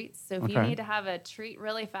treats. So if you Okay. need to have a treat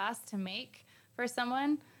really fast to make for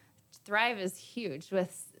someone, Thrive is huge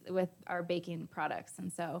with our baking products.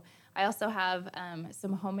 And so I also have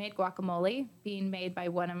some homemade guacamole being made by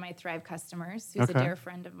one of my Thrive customers, who's Okay. a dear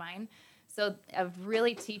friend of mine. So of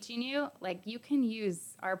really teaching you, like, you can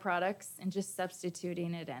use our products and just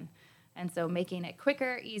substituting it in. And so making it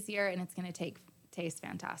quicker, easier, and it's going to taste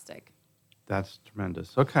fantastic. That's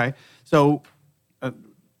tremendous. Okay. So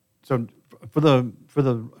for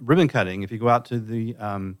the ribbon cutting, if you go out to the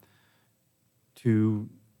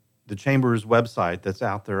Chamber's website that's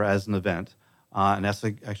out there as an event, and that's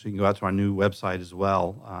actually you can go out to our new website as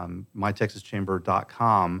well,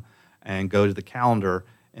 mytexaschamber.com, and go to the calendar,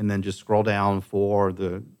 and then just scroll down for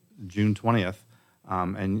the June 20th,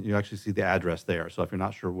 and you actually see the address there. So if you're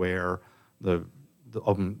not sure where the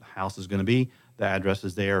open house is going to be, the address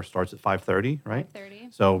is there. Starts at 5:30, right?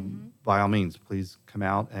 5:30. So by all means, please come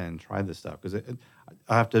out and try this stuff, because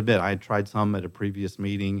I have to admit, I had tried some at a previous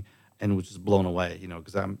meeting and was just blown away.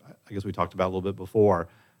 Because I guess we talked about a little bit before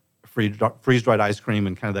freeze-dried ice cream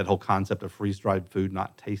and kind of that whole concept of freeze-dried food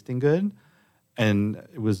not tasting good, and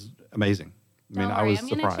it was amazing. Don't I worry, was I'm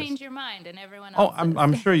surprised. going to change your mind, and everyone Oh, else.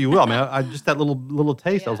 I'm sure you will. I just that little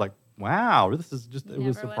taste. I was Yeah. like, wow, this is just, it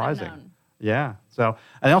was Never would have surprising. known. Yeah. So,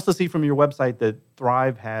 and I also see from your website that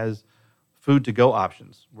Thrive has food to go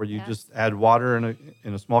options where you Yes. just add water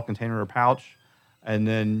in a small container or pouch, and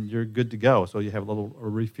then you're good to go. So you have a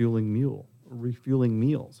refueling meal.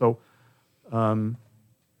 So,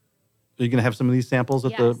 are you going to have some of these samples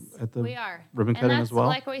at Yes, the we are. ribbon cutting and that's as well?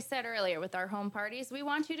 like we said earlier with our home parties, we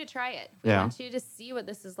want you to try it. We Yeah. want you to see what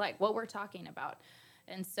this is like, what we're talking about.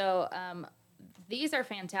 And so these are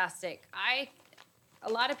fantastic. A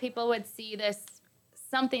lot of people would see this,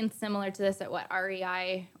 something similar to this at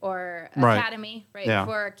REI or Right. Academy, right? Yeah.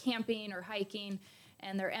 For camping or hiking.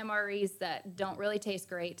 And they're MREs that don't really taste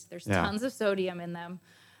great. There's Yeah. tons of sodium in them.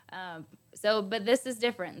 But this is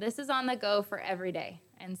different. This is on the go for every day.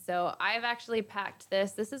 And so I've actually packed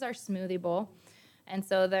this. This is our smoothie bowl. And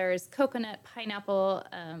so there's coconut, pineapple,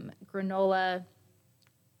 granola,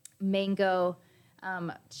 mango,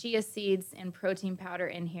 chia seeds, and protein powder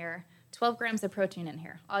in here. 12 grams of protein in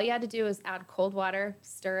here. All you had to do is add cold water,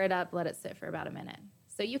 stir it up, let it sit for about a minute.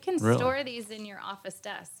 So you can Really? store these in your office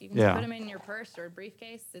desk. You can Yeah. just put them in your purse or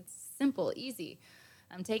briefcase. It's simple, easy.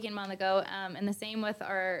 I'm taking them on the go. And the same with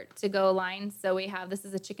our to-go line. So we have, this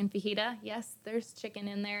is a chicken fajita. Yes, there's chicken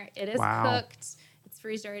in there. It is Wow. cooked. It's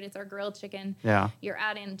freeze-dried. It's our grilled chicken. Yeah. You're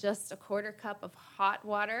adding just a quarter cup of hot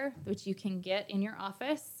water, which you can get in your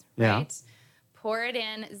office, Yeah. right? Pour it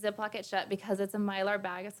in, Ziploc it shut because it's a Mylar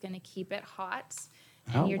bag. It's going to keep it hot.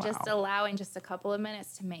 And Oh, you're just wow. allowing just a couple of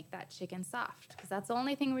minutes to make that chicken soft because that's the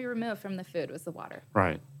only thing we removed from the food was the water.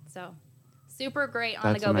 Right. So super great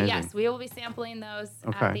on That's the go. But amazing. yes, we will be sampling those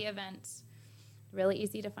Okay. at the event. Really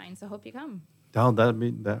easy to find. So hope you come. Oh,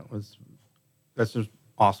 that's just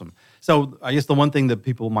awesome. So I guess the one thing that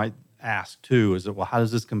people might ask too is that, well, how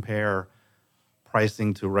does this compare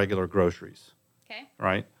pricing to regular groceries? Okay.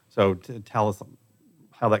 Right. So tell us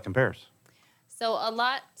how that compares. So a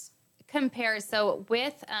lot compares. So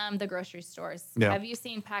with the grocery stores, Yeah. have you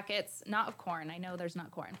seen packets, not of corn, I know there's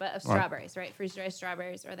not corn, but of Right. strawberries, right? Freeze-dried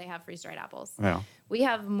strawberries, or they have freeze-dried apples. Yeah. We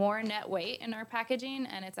have more net weight in our packaging,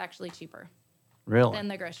 and it's actually cheaper Really? than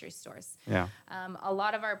the grocery stores. Yeah. A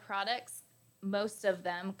lot of our products, most of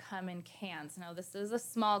them come in cans. Now, this is a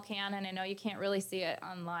small can, and I know you can't really see it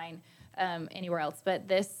online anywhere else, but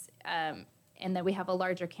this, and then we have a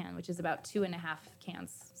larger can, which is about 2.5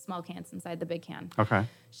 cans, small cans inside the big can. Okay.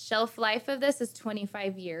 Shelf life of this is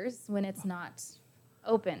 25 years when it's not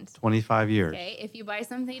opened. 25 years. Okay, if you buy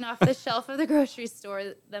something off the shelf of the grocery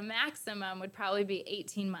store, the maximum would probably be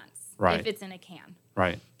 18 months Right. if it's in a can.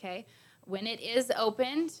 Right. Okay, when it is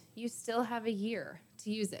opened, you still have a year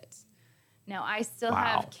to use it. Now, I still Wow.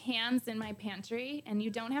 have cans in my pantry, and you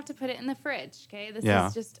don't have to put it in the fridge, okay? This Yeah.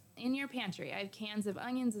 is just in your pantry. I have cans of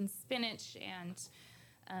onions and spinach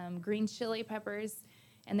and green chili peppers,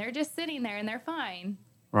 and they're just sitting there, and they're fine,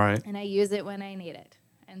 Right. and I use it when I need it.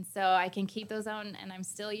 And so I can keep those on, and I'm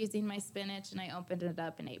still using my spinach, and I opened it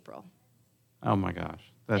up in April. Oh my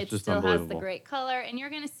gosh. That's It just still has unbelievable. the great color, and you're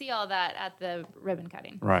going to see all that at the ribbon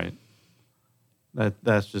cutting. Right.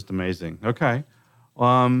 That's just amazing. Okay.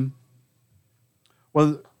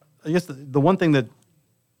 Well, I guess the one thing that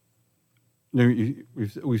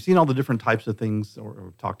we've seen all the different types of things, or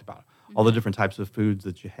we've talked about all the different types of foods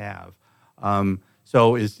that you have.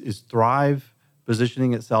 So is Thrive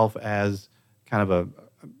positioning itself as kind of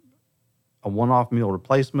a one-off meal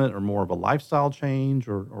replacement, or more of a lifestyle change,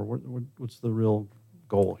 or what's the real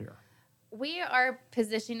goal here? We are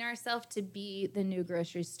positioning ourselves to be the new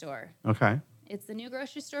grocery store. Okay. It's the new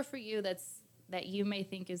grocery store for you that you may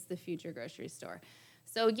think is the future grocery store.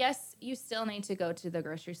 So yes, you still need to go to the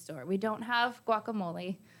grocery store. We don't have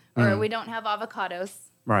guacamole or we don't have avocados.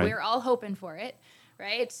 Right. We're all hoping for it,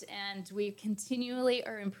 right? And we continually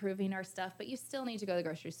are improving our stuff, but you still need to go to the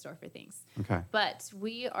grocery store for things. Okay. But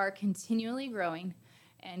we are continually growing,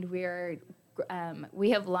 and we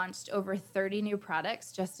have launched over 30 new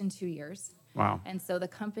products just in 2 years. Wow. And so the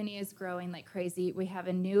company is growing like crazy. We have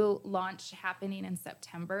a new launch happening in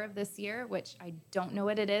September of this year, which I don't know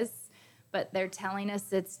what it is, but they're telling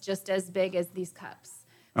us it's just as big as these cups.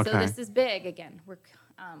 So Okay. this is big again. We're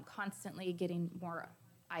constantly getting more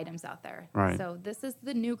items out there. Right. So this is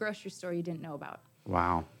the new grocery store you didn't know about.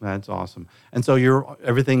 Wow, that's awesome. And so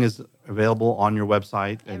everything is available on your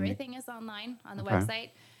website. And Everything is online on the Okay. website.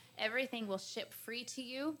 Everything will ship free to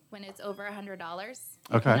you when it's over $100.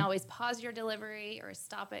 You Okay. can always pause your delivery or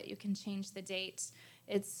stop it. You can change the date.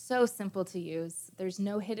 It's so simple to use. There's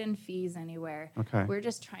no hidden fees anywhere. Okay. We're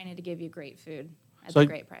just trying to give you great food at So a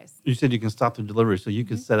great price. You said you can stop the delivery, so you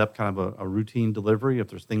can Mm-hmm. set up kind of a routine delivery if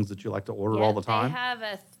there's things that you like to order all the time. They have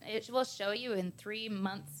it will show you in 3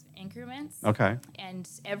 months increments. Okay. And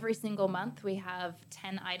every single month we have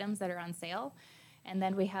 10 items that are on sale. And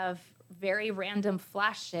then we have very random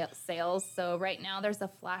flash sales. So right now there's a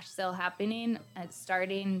flash sale happening. It's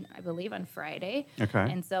starting, I believe, on Friday.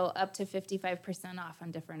 Okay. And so up to 55% off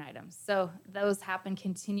on different items. So those happen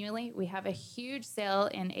continually. We have a huge sale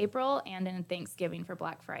in April and in Thanksgiving for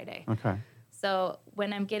Black Friday. Okay. So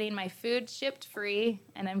when I'm getting my food shipped free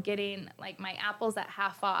and I'm getting like my apples at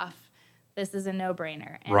half off, this is a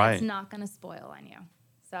no-brainer. And Right. it's not going to spoil on you.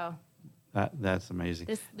 So That's amazing.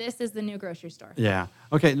 this is the new grocery store. Yeah.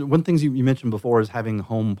 Okay. One thing you mentioned before is having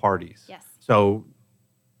home parties. Yes. So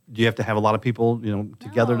do you have to have a lot of people,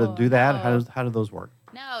 together to No, do that? no. How do those work?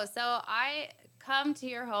 No, so I come to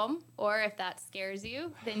your home, or if that scares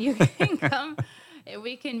you, then you can come.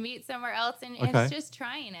 We can meet somewhere else, and Okay. it's just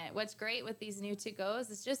trying it. What's great with these new to-goes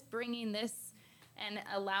is just bringing this and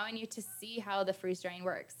allowing you to see how the freeze drying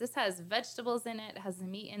works. This has vegetables in it, has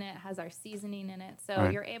meat in it, has our seasoning in it. So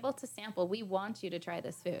Right. you're able to sample. We want you to try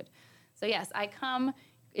this food. So yes, I come,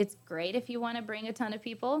 it's great if you want to bring a ton of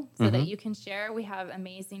people so that you can share. We have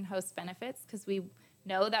amazing host benefits because we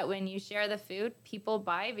know that when you share the food, people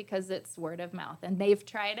buy because it's word of mouth and they've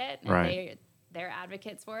tried it and they're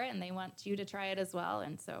advocates for it and they want you to try it as well.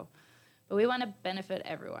 And so, but we want to benefit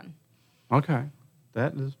everyone. Okay.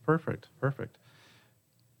 That is perfect. Perfect.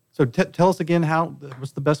 So tell us again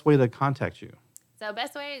what's the best way to contact you? So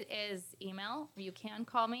best way is email. You can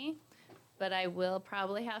call me, but I will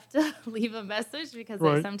probably have to leave a message because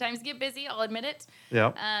I sometimes get busy. I'll admit it.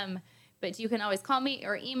 Yeah. But you can always call me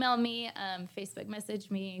or email me, Facebook message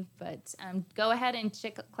me. But go ahead and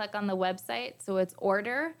click on the website. So it's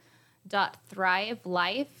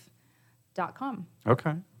order.thrivelife.com.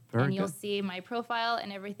 Okay. Very and you'll good. see my profile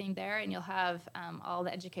and everything there, and you'll have all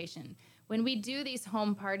the education. When we do these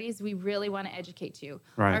home parties, we really want to educate you.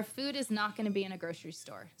 Right. Our food is not going to be in a grocery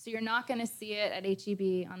store. So you're not going to see it at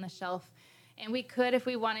H-E-B on the shelf. And we could if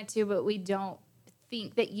we wanted to, but we don't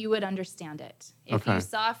think that you would understand it. If you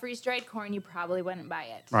saw freeze-dried corn, you probably wouldn't buy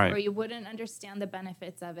it. Right. Or you wouldn't understand the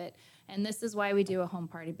benefits of it. And this is why we do a home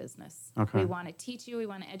party business. Okay. We want to teach you. We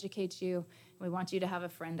want to educate you. We want you to have a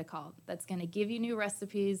friend to call that's going to give you new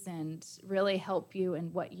recipes and really help you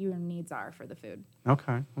in what your needs are for the food.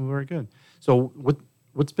 Okay. Well, very good. So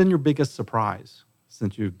what's been your biggest surprise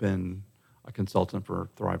since you've been a consultant for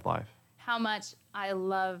Thrive Life? How much I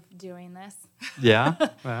love doing this. Yeah.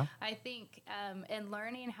 Yeah. I think in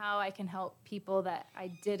learning how I can help people that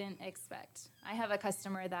I didn't expect. I have a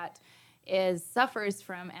customer that suffers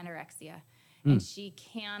from anorexia, and she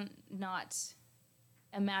cannot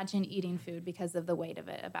imagine eating food because of the weight of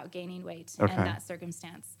it, about gaining weight in that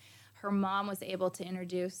circumstance. Her mom was able to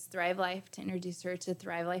introduce Thrive Life, to introduce her to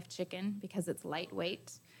Thrive Life chicken because it's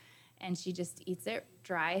lightweight. And she just eats it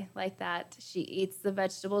dry like that. She eats the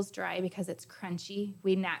vegetables dry because it's crunchy.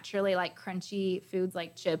 We naturally like crunchy foods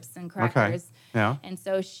like chips and crackers. Okay. Yeah. And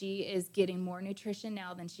so she is getting more nutrition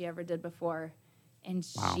now than she ever did before. And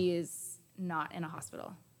she is not in a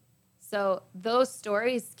hospital. So those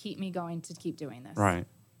stories keep me going to keep doing this. Right.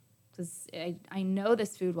 Because I know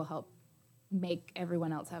this food will help make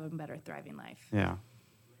everyone else have a better, thriving life. Yeah.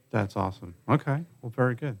 That's awesome. Okay. Well,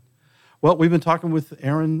 very good. Well, we've been talking with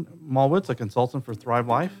Erin Malwitz, a consultant for Thrive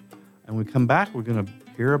Life. And when we come back, we're going to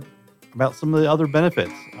hear about some of the other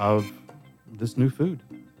benefits of this new food.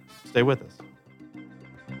 Stay with us.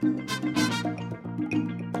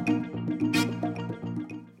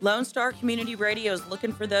 Lone Star Community Radio is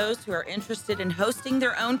looking for those who are interested in hosting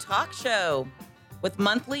their own talk show. With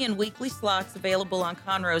monthly and weekly slots available on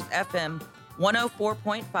Conroe's FM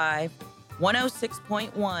 104.5,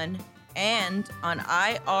 106.1, and on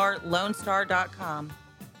irlonestar.com.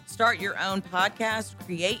 Start your own podcast,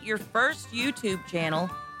 create your first YouTube channel,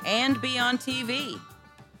 and be on TV.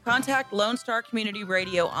 Contact Lone Star Community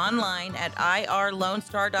Radio online at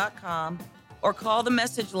irlonestar.com or call the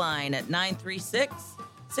message line at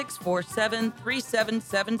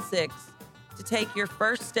 936-647-3776 to take your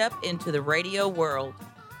first step into the radio world.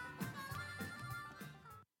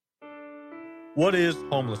 What is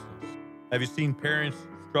homelessness? Have you seen parents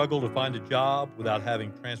struggle to find a job without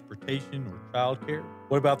having transportation or childcare?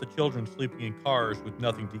 What about the children sleeping in cars with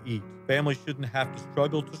nothing to eat? Families shouldn't have to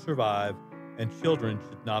struggle to survive, and children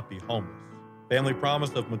should not be homeless. Family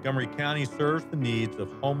Promise of Montgomery County serves the needs of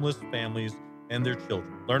homeless families and their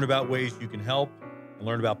children. Learn about ways you can help and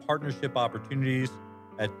learn about partnership opportunities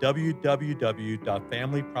at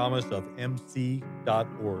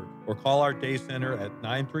www.familypromiseofmc.org or call our day center at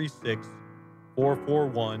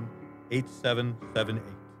 936-441-8778.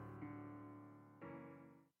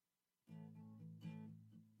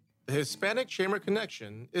 The Hispanic Chamber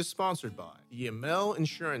Connection is sponsored by the Yamel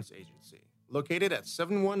Insurance Agency, located at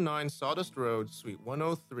 719 Sawdust Road, Suite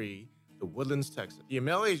 103, The Woodlands, Texas. The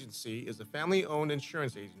Yamel Agency is a family-owned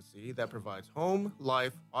insurance agency that provides home,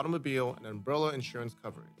 life, automobile, and umbrella insurance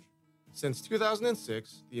coverage. Since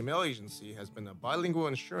 2006, the Yamel Agency has been a bilingual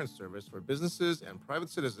insurance service for businesses and private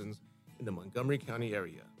citizens in the Montgomery County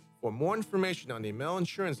area. For more information on the Yamel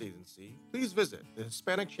Insurance Agency, please visit the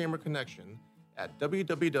Hispanic Chamber Connection at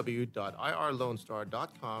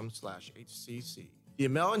www.irlonestar.com/HCC. The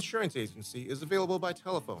Yamel Insurance Agency is available by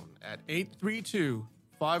telephone at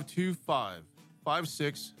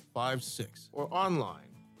 832-525-5656 or online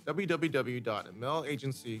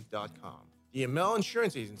www.yamelagency.com. The Yamel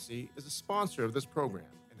Insurance Agency is a sponsor of this program,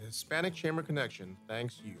 and the Hispanic Chamber Connection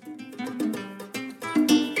thanks you.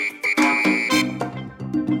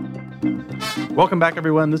 Welcome back,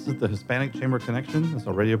 everyone. This is the Hispanic Chamber Connection. It's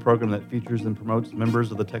a radio program that features and promotes members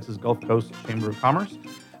of the Texas Gulf Coast Chamber of Commerce.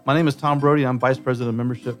 My name is Tom Brody. I'm Vice President of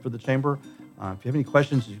Membership for the Chamber. If you have any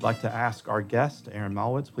questions you'd like to ask our guest, Aaron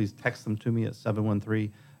Malwitz, please text them to me at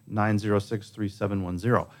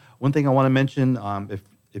 713-906-3710. One thing I want to mention,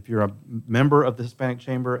 if you're a member of the Hispanic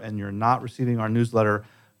Chamber and you're not receiving our newsletter,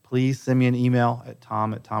 please send me an email at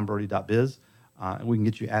tom@tombrody.biz, and we can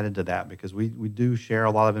get you added to that, because we do share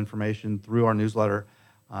a lot of information through our newsletter,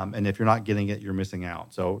 and if you're not getting it, you're missing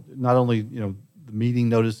out. So not only the meeting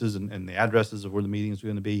notices and the addresses of where the meetings are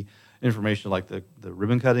going to be, information like the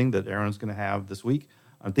ribbon cutting that Aaron's going to have this week,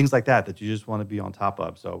 things like that you just want to be on top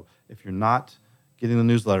of. So if you're not getting the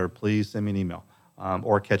newsletter, please send me an email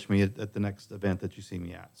or catch me at the next event that you see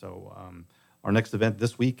me at. So our next event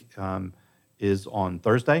this week is on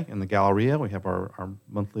Thursday in the Galleria. We have our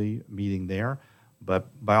monthly meeting there. But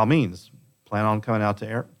by all means, plan on coming out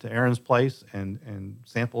to Aaron's place and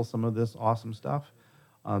sample some of this awesome stuff,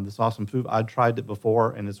 this awesome food. I tried it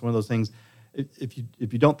before, and it's one of those things. If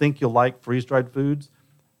you don't think you'll like freeze-dried foods,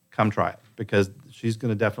 come try it, because she's going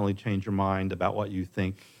to definitely change your mind about what you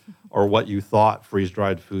think or what you thought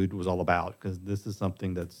freeze-dried food was all about, because this is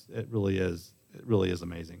something it really is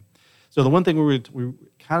amazing. So the one thing we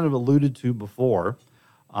kind of alluded to before,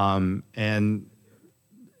 and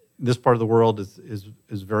this part of the world is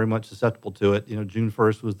very much susceptible to it. June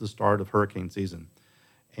 1st was the start of hurricane season.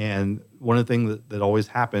 And one of the things that always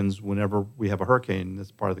happens whenever we have a hurricane in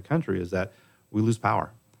this part of the country is that we lose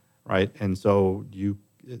power, right? And so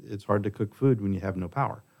it's hard to cook food when you have no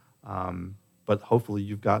power. But hopefully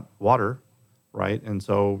you've got water, right? And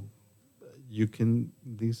so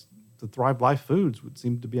the Thrive Life foods would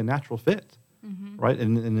seem to be a natural fit, right?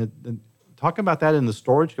 And talk about that in the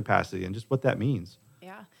storage capacity and just what that means.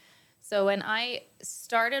 Yeah. So when I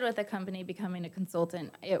started with the company becoming a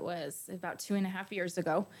consultant, it was about 2.5 years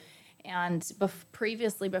ago. And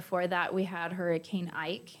previously before that, we had Hurricane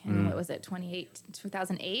Ike, and what was it,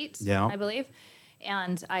 2008, I believe.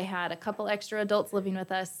 And I had a couple extra adults living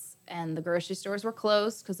with us, and the grocery stores were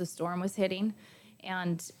closed because the storm was hitting.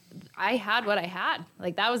 And I had what I had.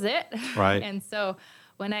 Like, that was it. Right. And so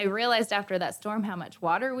when I realized after that storm how much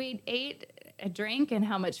water we drank, and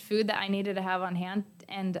how much food that I needed to have on hand,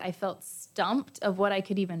 and I felt stumped of what I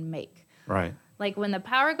could even make. Right. Like, when the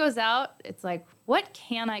power goes out, it's like, what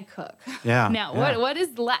can I cook? Yeah. Now, yeah. what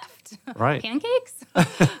is left? Right. Pancakes?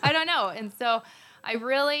 I don't know. And so I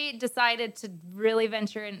really decided to really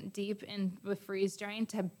venture in deep in with freeze drying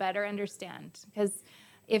to better understand. Because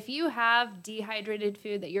if you have dehydrated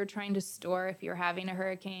food that you're trying to store, if you're having a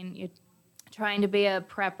hurricane, you're trying to be a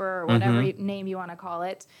prepper or whatever name you want to call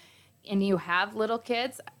it, and you have little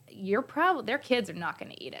kids, their kids are not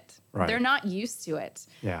going to eat it. Right. They're not used to it.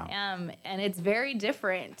 Yeah. And it's very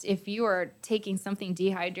different if you are taking something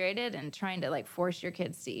dehydrated and trying to like force your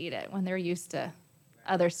kids to eat it when they're used to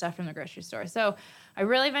other stuff from the grocery store. So I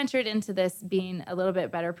really ventured into this being a little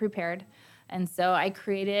bit better prepared. And so I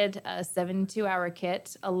created a 72-hour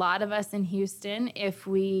kit. A lot of us in Houston, if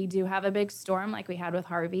we do have a big storm like we had with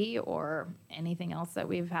Harvey or anything else that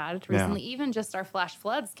we've had recently, even just our flash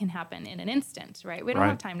floods can happen in an instant, right? We don't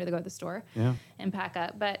have time to go to the store and pack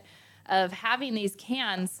up. But of having these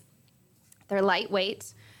cans, they're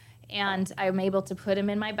lightweight, and I'm able to put them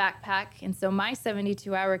in my backpack. And so my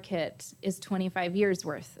 72-hour kit is 25 years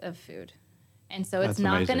worth of food. And so it's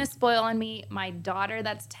not going to spoil on me. My daughter,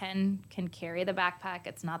 that's 10, can carry the backpack.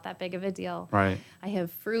 It's not that big of a deal. Right. I have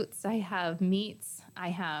fruits. I have meats.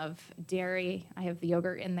 I have dairy. I have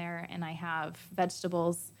yogurt in there. And I have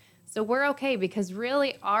vegetables. So we're okay, because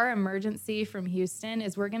really our emergency from Houston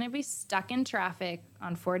is we're going to be stuck in traffic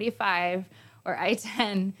on 45 or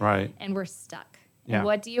I-10. Right. And we're stuck. Yeah. And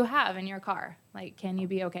what do you have in your car? Like, can you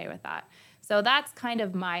be okay with that? So that's kind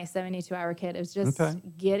of my 72-hour kit, is just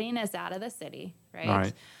getting us out of the city,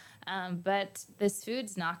 right? But this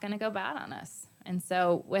food's not going to go bad on us. And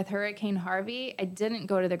so with Hurricane Harvey, I didn't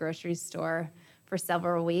go to the grocery store for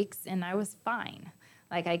several weeks, and I was fine.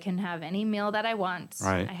 Like, I can have any meal that I want.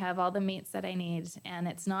 Right. I have all the meats that I need, and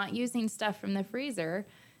it's not using stuff from the freezer.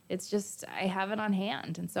 It's just I have it on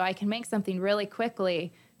hand. And so I can make something really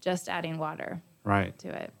quickly just adding water to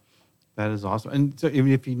it. That is awesome. And so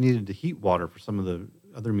even if you needed to heat water for some of the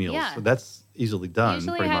other meals, so that's easily done.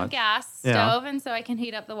 Usually pretty I have much. gas stove, and so I can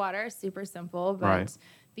heat up the water. Super simple. But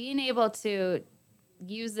being able to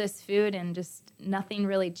use this food and just nothing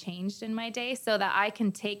really changed in my day, so that I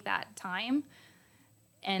can take that time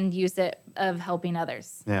and use it of helping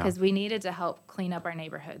others. Because we needed to help clean up our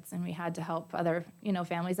neighborhoods, and we had to help other,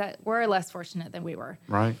 families that were less fortunate than we were.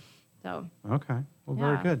 Right. So. Okay. Well,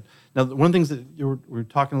 very good. Now, one of the things that we were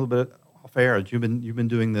talking a little bit off air, you've been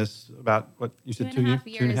doing this about what you said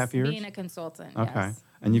 2.5 years being a consultant. Okay. Yes.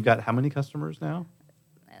 And you've got how many customers now?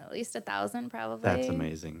 At least 1,000, probably. That's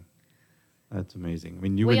amazing. That's amazing. I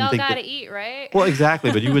mean, you We wouldn't all think got to that. eat, right? Well,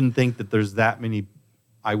 exactly, but you wouldn't think that there's that many.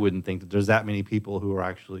 I wouldn't think that there's that many people who are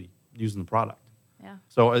actually using the product. Yeah.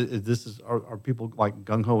 So are people like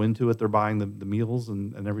gung ho into it? They're buying the meals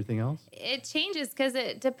and everything else. It changes because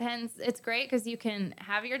it depends. It's great because you can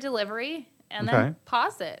have your delivery and Okay. then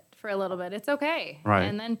pause it for a little bit. It's okay. Right.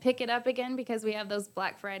 And then pick it up again because we have those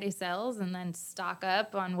Black Friday sales, and then stock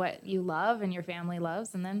up on what you love and your family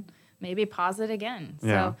loves, and then maybe pause it again.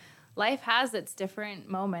 Yeah. So life has its different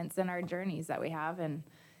moments in our journeys that we have, and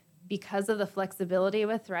because of the flexibility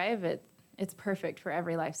with Thrive, it's perfect for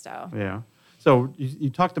every lifestyle. Yeah. So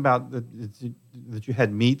you talked about that you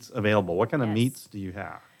had meats available. What kind of Yes. meats do you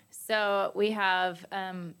have? So we have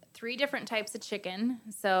 3 different types of chicken.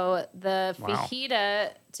 So the Wow.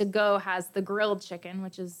 fajita to go has the grilled chicken,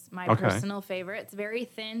 which is my Okay. personal favorite. It's very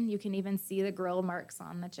thin. You can even see the grill marks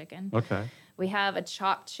on the chicken. Okay. We have a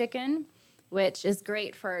chopped chicken, which is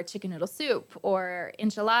great for chicken noodle soup or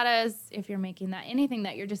enchiladas if you're making that. Anything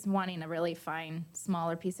that you're just wanting a really fine,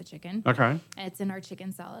 smaller piece of chicken. Okay. It's in our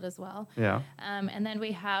chicken salad as well. Yeah. And then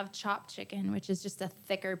we have chopped chicken, which is just a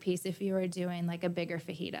thicker piece if you were doing like a bigger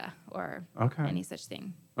fajita or Okay. any such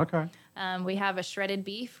thing. Okay. We have a shredded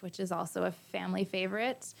beef, which is also a family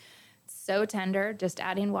favorite. It's so tender, just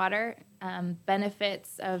adding water.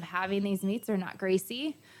 Benefits of having these meats are not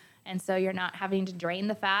greasy. And so you're not having to drain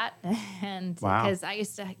the fat. And Wow. because I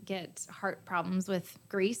used to get heart problems with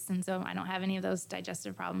grease, and so I don't have any of those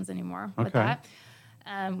digestive problems anymore with Okay.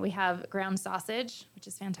 that. We have ground sausage, which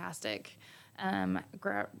is fantastic.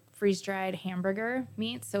 Freeze-dried hamburger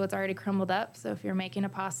meat, so it's already crumbled up. So if you're making a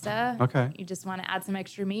pasta, Okay. you just want to add some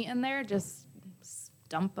extra meat in there, just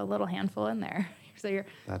dump a little handful in there. So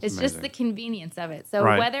That's it's just amazing. the convenience of it. So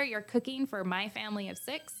Right. whether you're cooking for my family of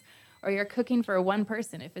 6 or you're cooking for one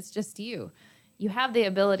person, if it's just you, you have the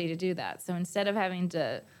ability to do that. So instead of having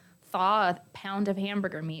to thaw a pound of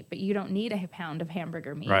hamburger meat, but you don't need a pound of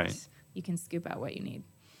hamburger meat, Right. you can scoop out what you need.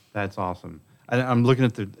 That's awesome. I'm looking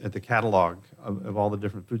at the catalog of all the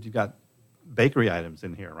different foods. You've got bakery items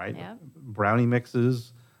in here, right? Yeah. Brownie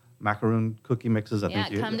mixes, macaroon cookie mixes. I Yeah,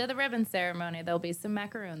 think come to the ribbon ceremony. There'll be some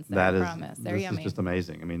macaroons there, that I is, promise. They're this yummy. is just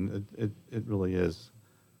amazing. I mean, it really is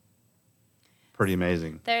pretty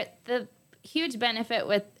amazing. The huge benefit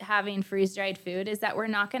with having freeze-dried food is that we're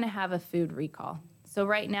not going to have a food recall. So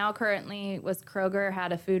right now, currently, Kroger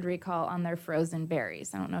had a food recall on their frozen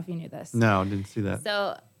berries. I don't know if you knew this. No, I didn't see that.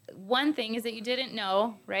 So one thing is that you didn't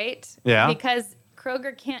know, right? Yeah. Because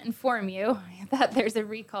Kroger can't inform you that there's a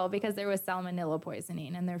recall because there was salmonella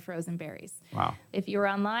poisoning in their frozen berries. Wow. If you were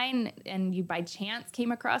online and you by chance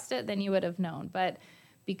came across it, then you would have known. But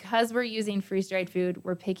because we're using freeze-dried food,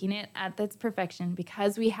 we're picking it at its perfection.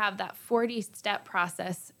 Because we have that 40-step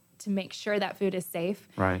process to make sure that food is safe,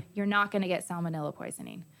 Right. you're not going to get salmonella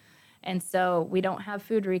poisoning. And so we don't have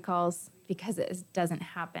food recalls because it doesn't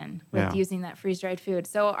happen with Yeah. using that freeze-dried food.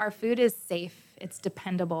 So our food is safe. It's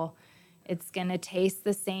dependable. It's going to taste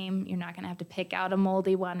the same. You're not going to have to pick out a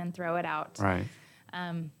moldy one and throw it out. Right.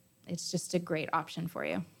 It's just a great option for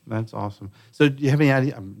you. That's awesome. So do you have any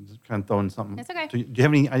idea? I'm just kind of throwing something. It's okay. Do you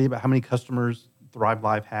have any idea about how many customers Thrive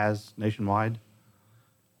Life has nationwide?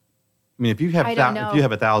 I mean, if you have I don't know. if you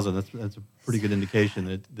have 1,000, that's a pretty good indication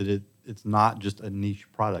that it's not just a niche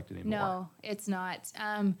product anymore. No, it's not.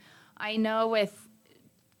 I know with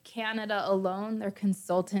Canada alone, their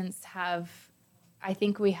consultants I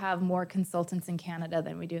think we have more consultants in Canada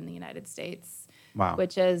than we do in the United States. Wow.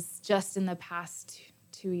 Which is just in the past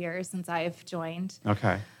 2 years since I've joined.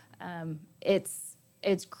 Okay. It's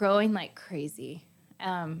growing like crazy.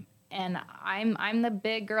 And I'm the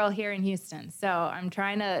big girl here in Houston, so I'm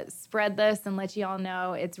trying to spread this and let you all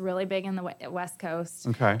know it's really big in the West Coast.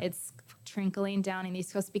 Okay. It's trickling down in the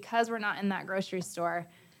East Coast because we're not in that grocery store.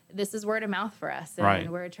 This is word of mouth for us, and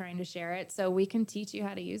Right. we're trying to share it so we can teach you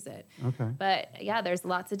how to use it. Okay. But yeah, there's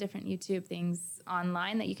lots of different YouTube things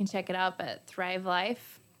online that you can check it out at Thrive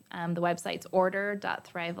Life. The website's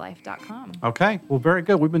order.thrivelife.com. Okay. Well, very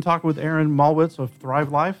good. We've been talking with Aaron Malwitz of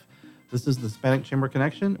Thrive Life. This is the Hispanic Chamber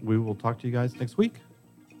Connection. We will talk to you guys next week.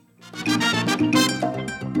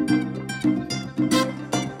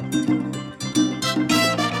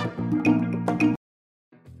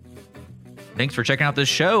 Thanks for checking out this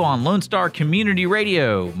show on Lone Star Community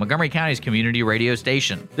Radio, Montgomery County's community radio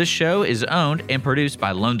station. This show is owned and produced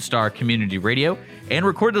by Lone Star Community Radio and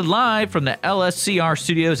recorded live from the LSCR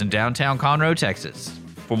studios in downtown Conroe, Texas.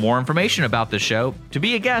 For more information about the show, to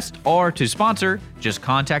be a guest, or to sponsor, just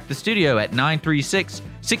contact the studio at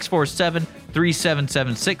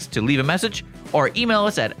 936-647-3776 to leave a message or email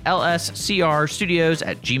us at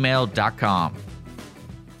lscrstudios@gmail.com.